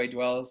Yahweh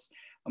dwells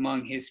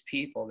among his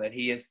people, that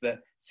he is the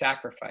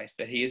sacrifice,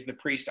 that he is the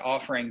priest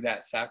offering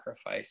that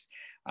sacrifice.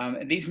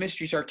 These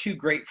mysteries are too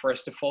great for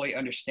us to fully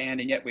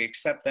understand, and yet we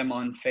accept them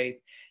on faith,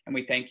 and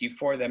we thank you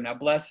for them. Now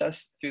bless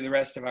us through the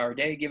rest of our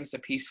day. Give us a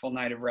peaceful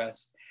night of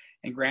rest,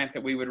 and grant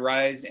that we would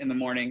rise in the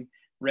morning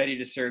ready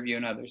to serve you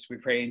and others. We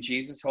pray in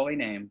Jesus' holy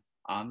name.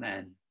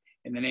 Amen.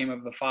 In the name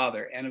of the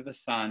Father, and of the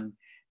Son,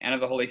 and of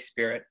the Holy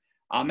Spirit.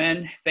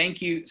 Amen.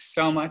 Thank you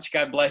so much.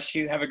 God bless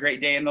you. Have a great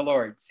day in the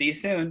Lord. See you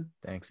soon.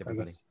 Thanks,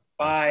 everybody.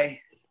 Bye.